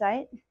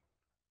website.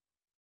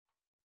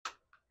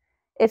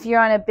 If you're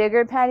on a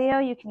bigger patio,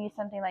 you can use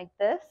something like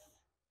this.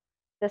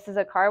 This is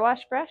a car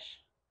wash brush.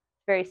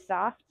 It's very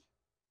soft.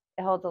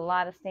 It holds a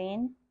lot of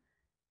stain.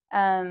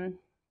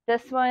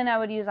 This one I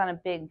would use on a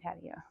big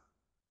patio.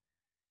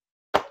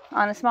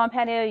 On a small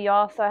patio, you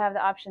also have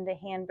the option to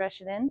hand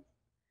brush it in.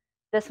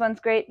 This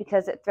one's great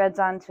because it threads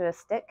onto a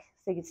stick,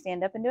 so you can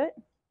stand up and do it.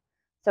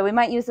 So we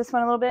might use this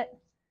one a little bit.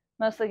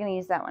 Mostly going to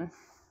use that one.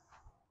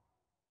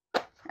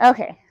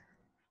 Okay.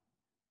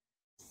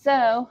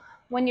 So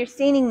when you're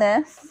staining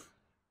this,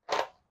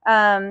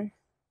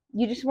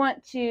 you just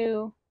want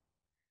to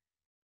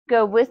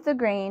go with the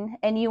grain,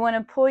 and you want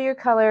to pull your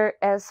color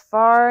as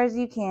far as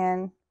you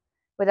can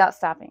without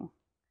stopping.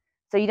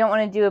 So you don't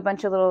want to do a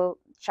bunch of little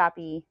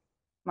choppy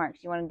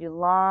marks. You want to do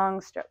long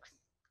strokes.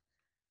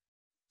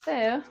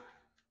 So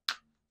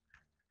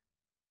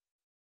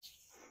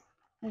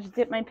I just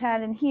dip my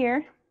pad in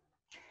here,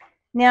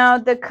 Now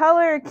the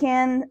color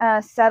can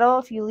settle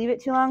if you leave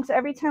it too long. So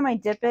every time I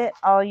dip it,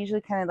 I'll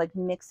usually kind of like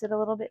mix it a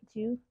little bit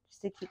too,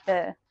 just to keep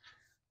the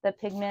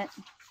pigment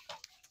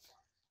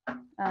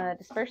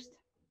dispersed.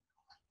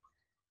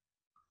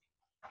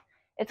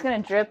 It's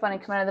gonna drip when I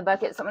come out of the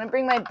bucket, so I'm gonna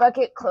bring my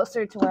bucket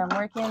closer to where I'm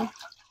working.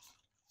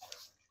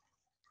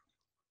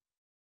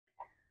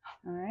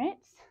 All right,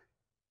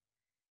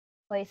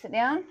 place it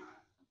down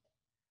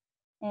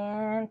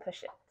and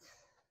push it.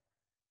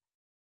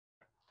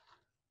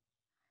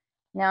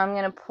 Now I'm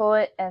gonna pull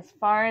it as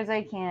far as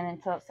I can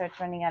until it starts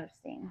running out of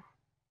steam.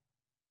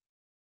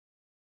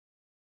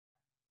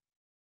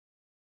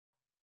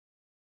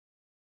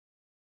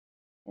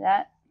 See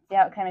that? See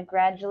how it kind of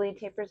gradually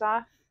tapers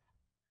off?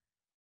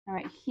 All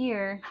right,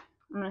 here,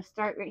 I'm gonna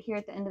start right here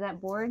at the end of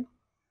that board.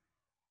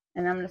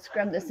 And I'm gonna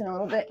scrub this in a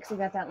little bit because we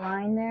got that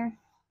line there.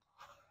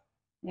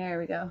 There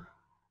we go.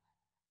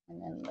 And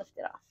then lift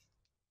it off.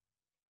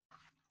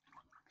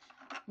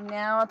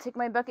 Now I'll take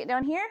my bucket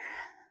down here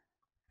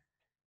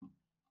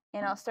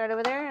and I'll start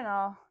over there and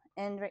I'll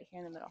end right here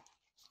in the middle.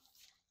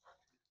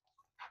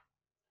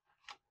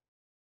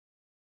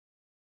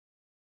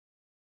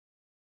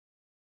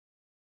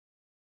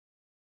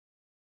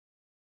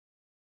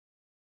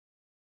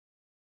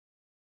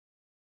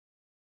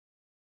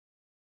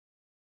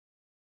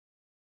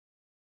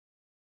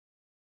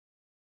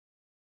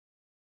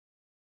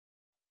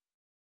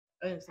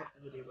 I didn't stop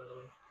the video, by the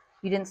way.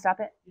 You didn't stop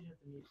it? You have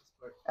to mute this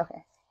part.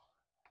 Okay.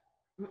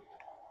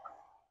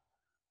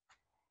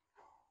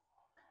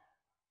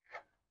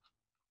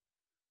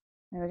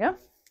 There we go.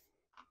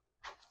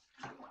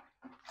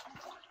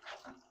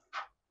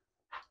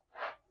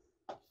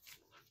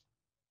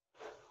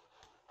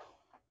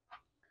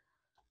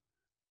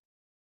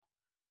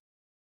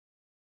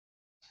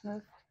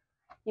 Move.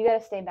 You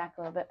gotta stay back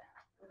a little bit.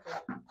 Okay.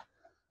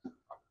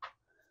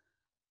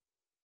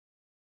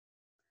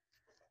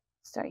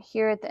 Start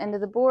here at the end of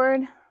the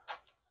board.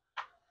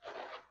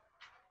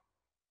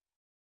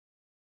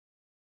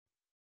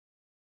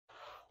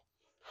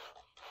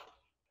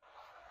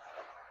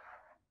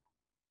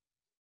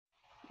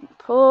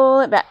 Pull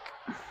it back.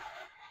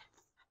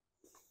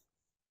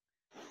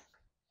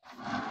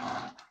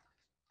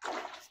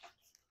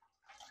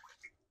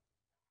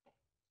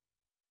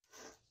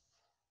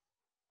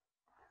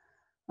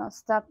 I'll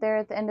stop there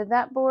at the end of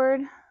that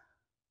board.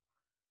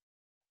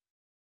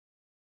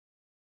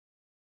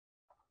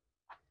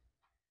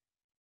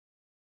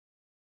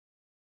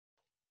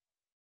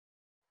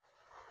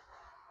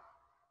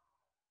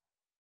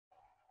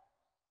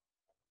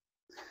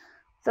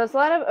 So it's a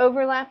lot of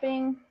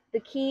overlapping. The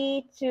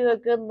key to a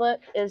good look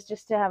is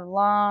just to have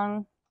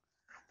long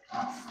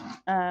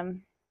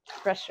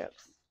brush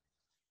strokes.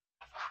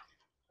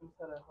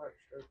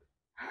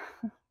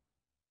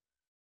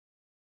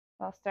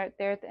 I'll start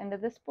there at the end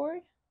of this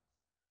board.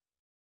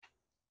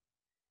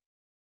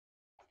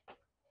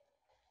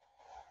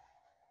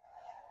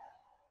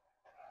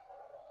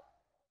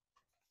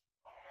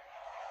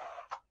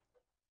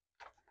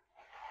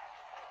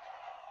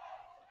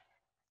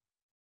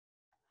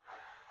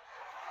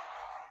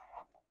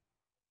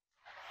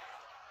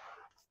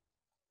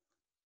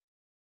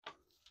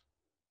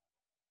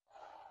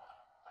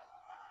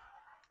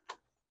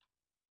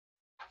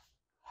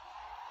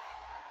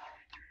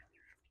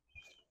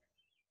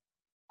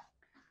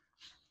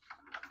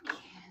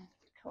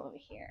 Go over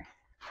here.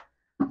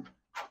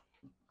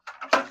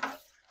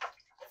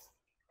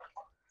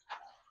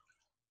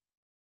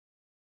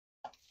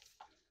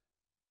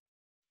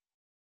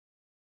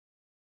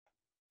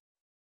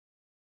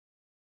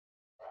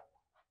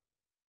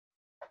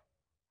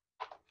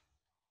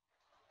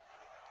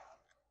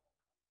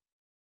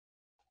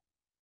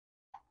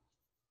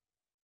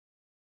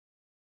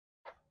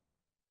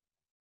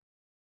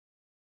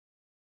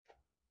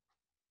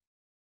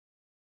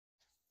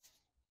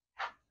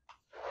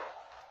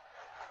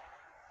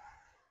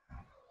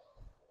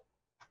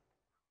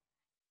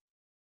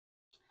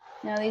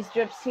 Now these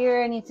drips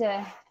here, I need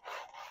to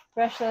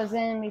brush those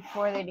in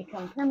before they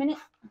become permanent.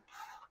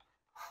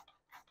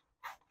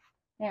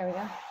 There we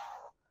go.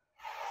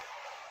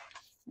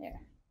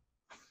 There.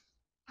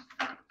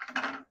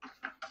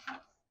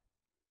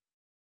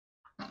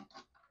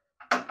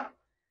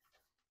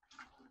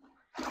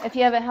 If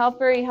you have a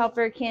helper, your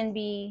helper can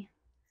be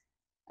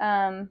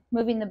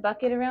moving the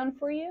bucket around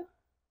for you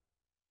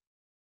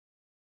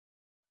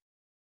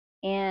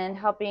and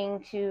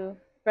helping to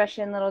brush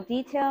in little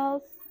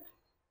details,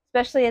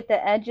 especially at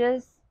the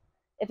edges.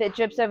 If it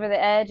drips over the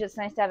edge, it's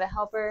nice to have a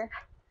helper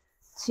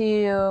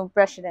to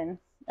brush it in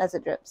as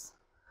it drips.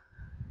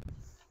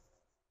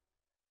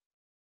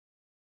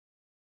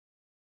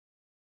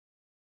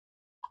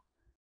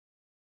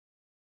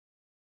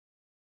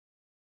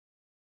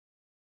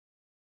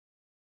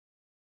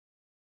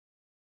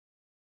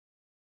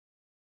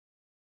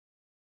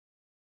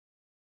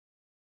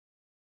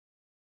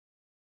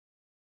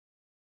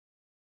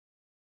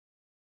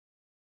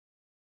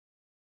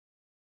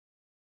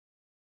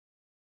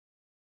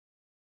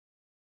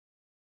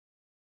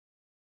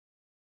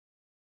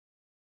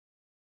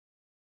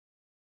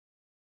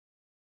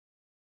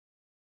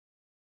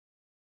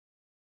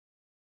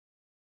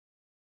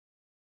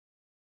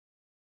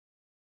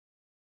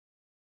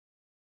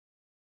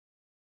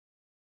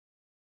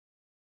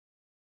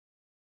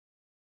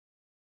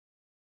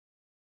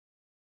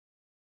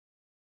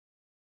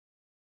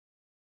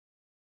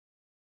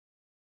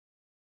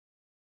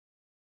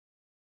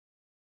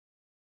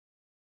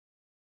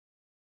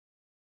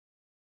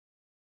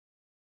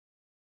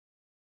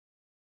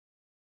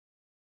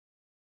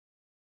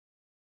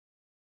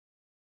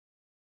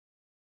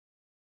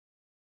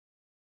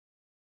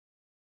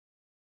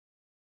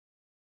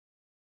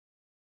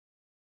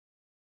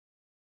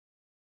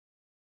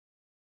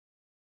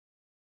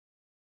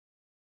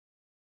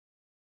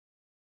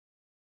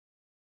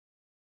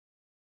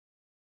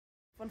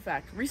 Fun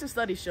fact, recent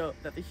studies show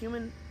that the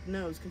human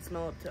nose can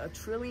smell up to 1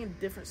 trillion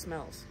different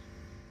smells.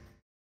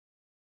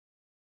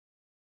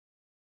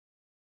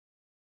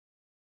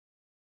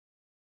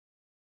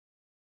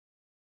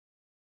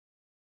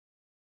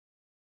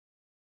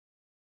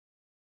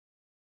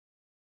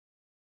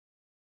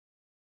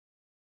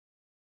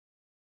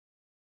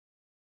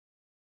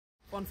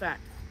 Fun fact,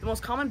 the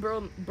most common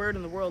bird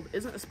in the world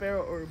isn't a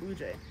sparrow or a blue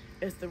jay,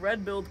 it's the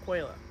red-billed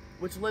quail,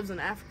 which lives in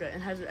Africa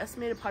and has an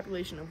estimated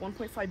population of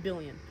 1.5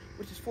 billion,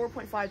 which is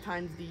 4.5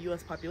 times the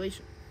US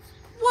population.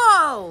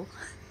 Whoa!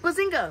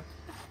 Bazinga!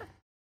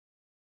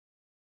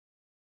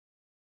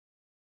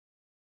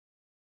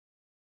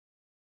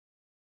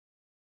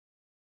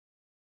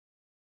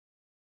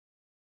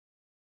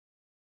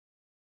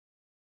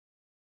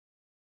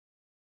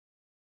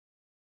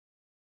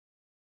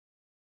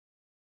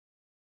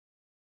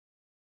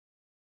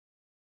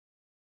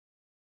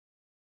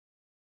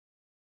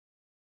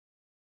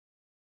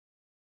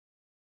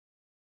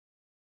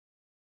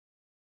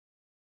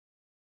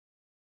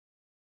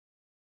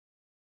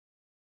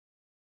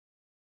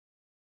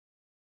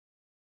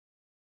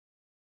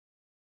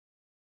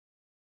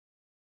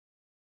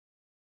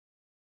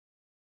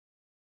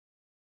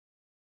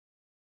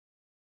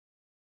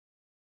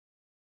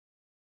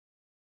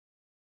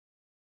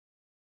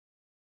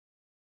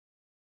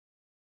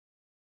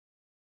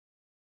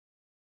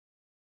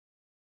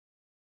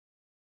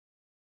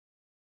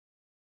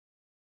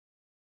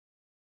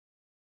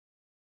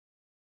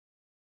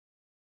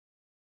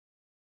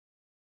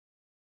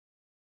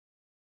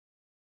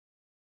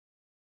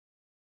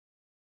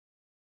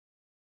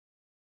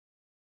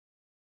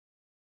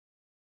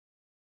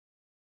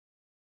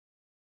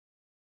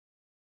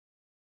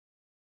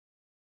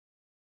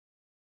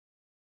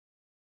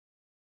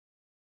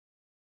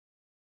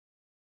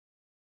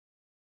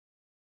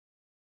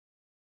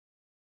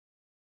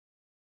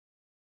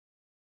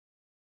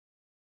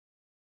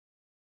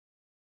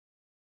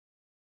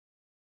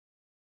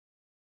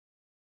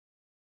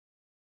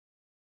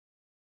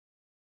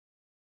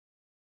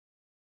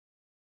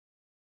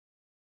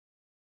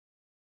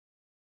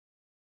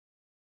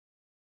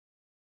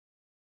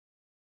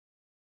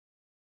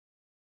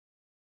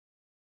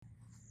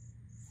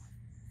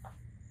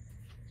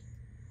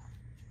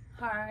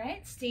 All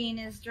right, stain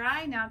is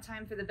dry. Now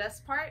time for the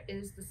best part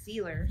is the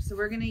sealer. So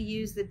we're gonna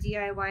use the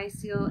DIY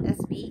Seal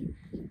SB.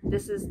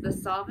 This is the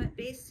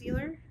solvent-based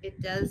sealer. It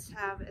does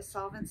have a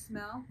solvent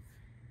smell.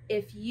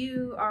 If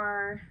you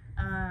are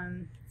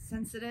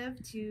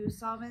sensitive to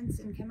solvents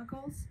and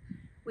chemicals,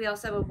 we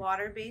also have a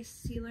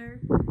water-based sealer.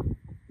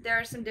 There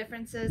are some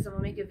differences and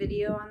we'll make a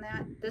video on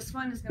that. This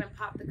one is gonna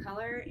pop the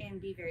color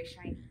and be very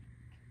shiny.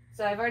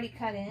 So I've already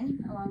cut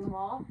in along the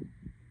wall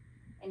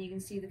and you can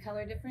see the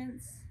color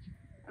difference.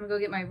 I'm gonna go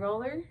get my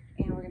roller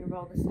and we're gonna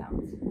roll this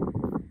out.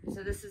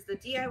 So this is the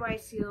DIY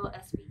Seal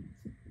SB.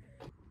 I'm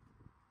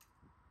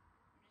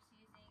just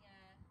using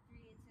a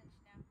 3/8"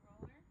 nap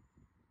roller,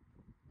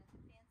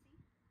 nothing fancy.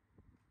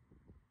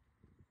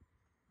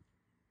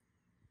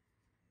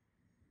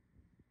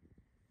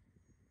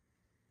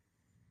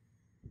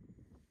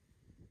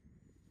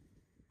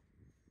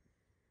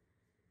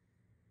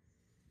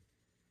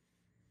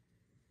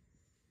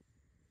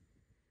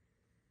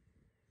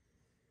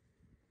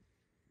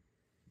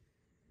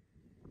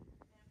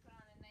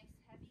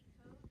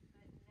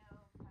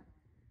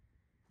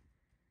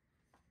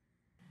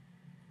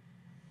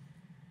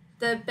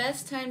 The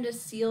best time to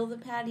seal the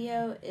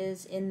patio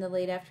is in the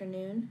late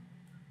afternoon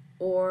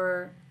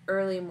or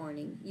early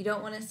morning. You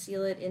don't want to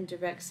seal it in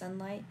direct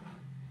sunlight.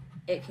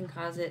 It can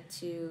cause it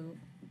to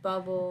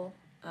bubble.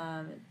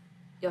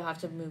 You'll have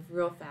to move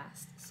real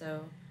fast.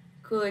 So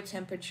cooler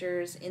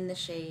temperatures in the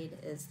shade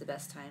is the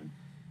best time.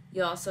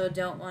 You also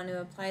don't want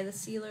to apply the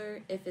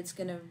sealer if it's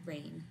going to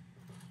rain.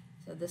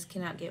 So this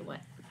cannot get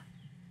wet.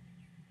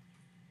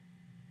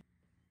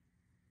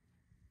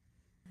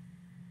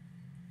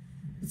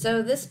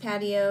 So this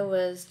patio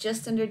was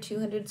just under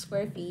 200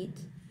 square feet,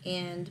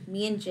 and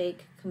me and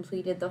Jake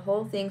completed the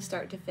whole thing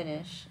start to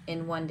finish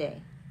in one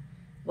day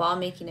while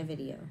making a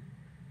video.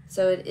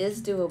 So it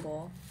is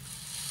doable.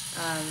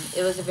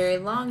 It was a very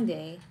long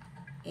day,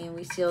 and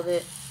we sealed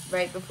it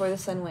right before the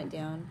sun went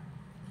down.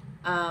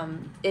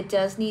 It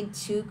does need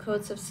 2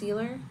 coats of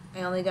sealer.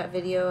 I only got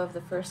video of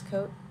the first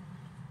coat,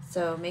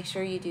 so make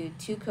sure you do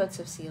 2 coats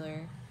of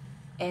sealer.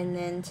 And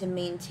then to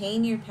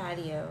maintain your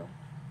patio,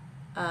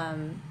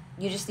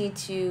 you just need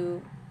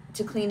to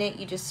clean it,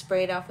 you just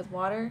spray it off with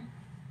water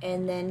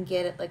and then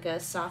get it like a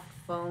soft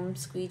foam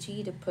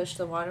squeegee to push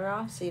the water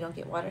off so you don't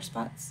get water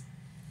spots.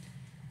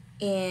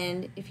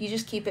 And if you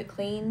just keep it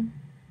clean,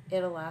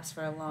 it'll last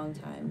for a long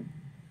time.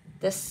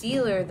 The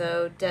sealer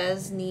though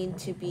does need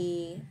to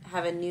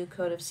have a new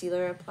coat of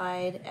sealer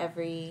applied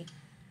every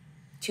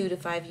 2 to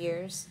 5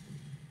 years.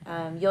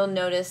 You'll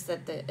notice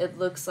that it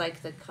looks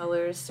like the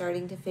color is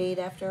starting to fade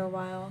after a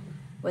while.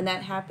 When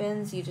that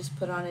happens, you just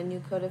put on a new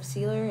coat of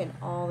sealer and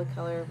all the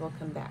color will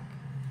come back.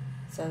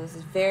 So this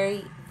is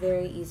very,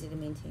 very easy to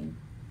maintain.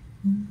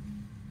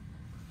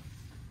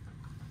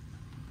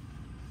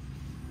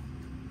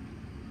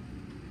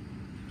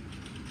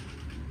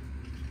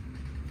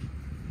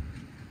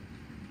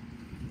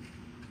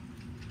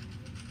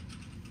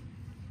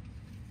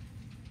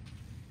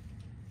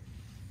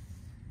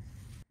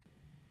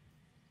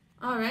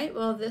 All right,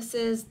 well, this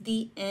is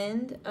the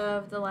end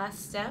of the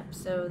last step,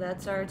 so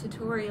that's our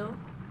tutorial.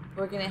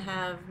 We're going to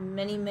have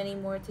many, many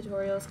more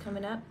tutorials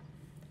coming up.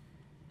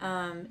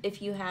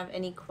 If you have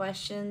any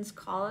questions,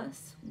 call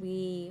us.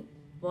 We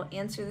will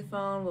answer the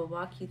phone, we'll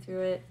walk you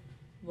through it,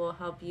 we'll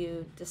help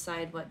you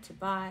decide what to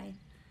buy.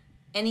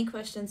 Any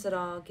questions at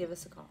all, give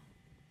us a call.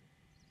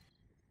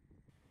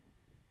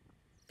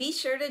 Be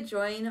sure to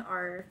join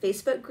our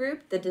Facebook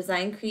group, the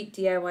Designcrete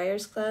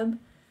DIYers Club,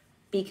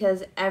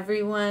 because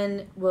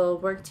everyone will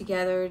work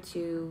together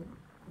to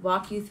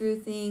walk you through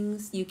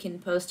things. You can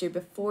post your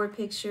before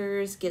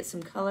pictures, get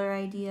some color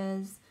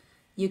ideas.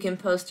 You can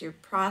post your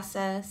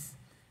process,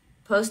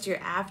 post your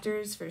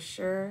afters for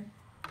sure.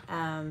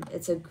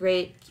 It's a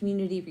great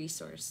community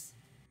resource.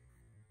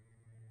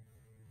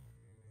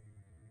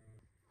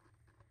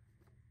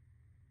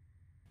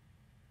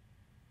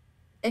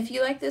 If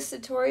you like this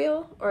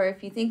tutorial, or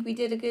if you think we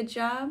did a good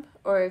job,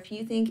 or if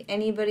you think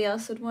anybody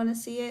else would want to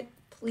see it,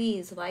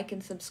 please like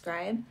and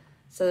subscribe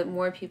so that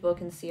more people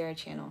can see our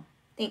channel.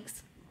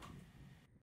 Thanks.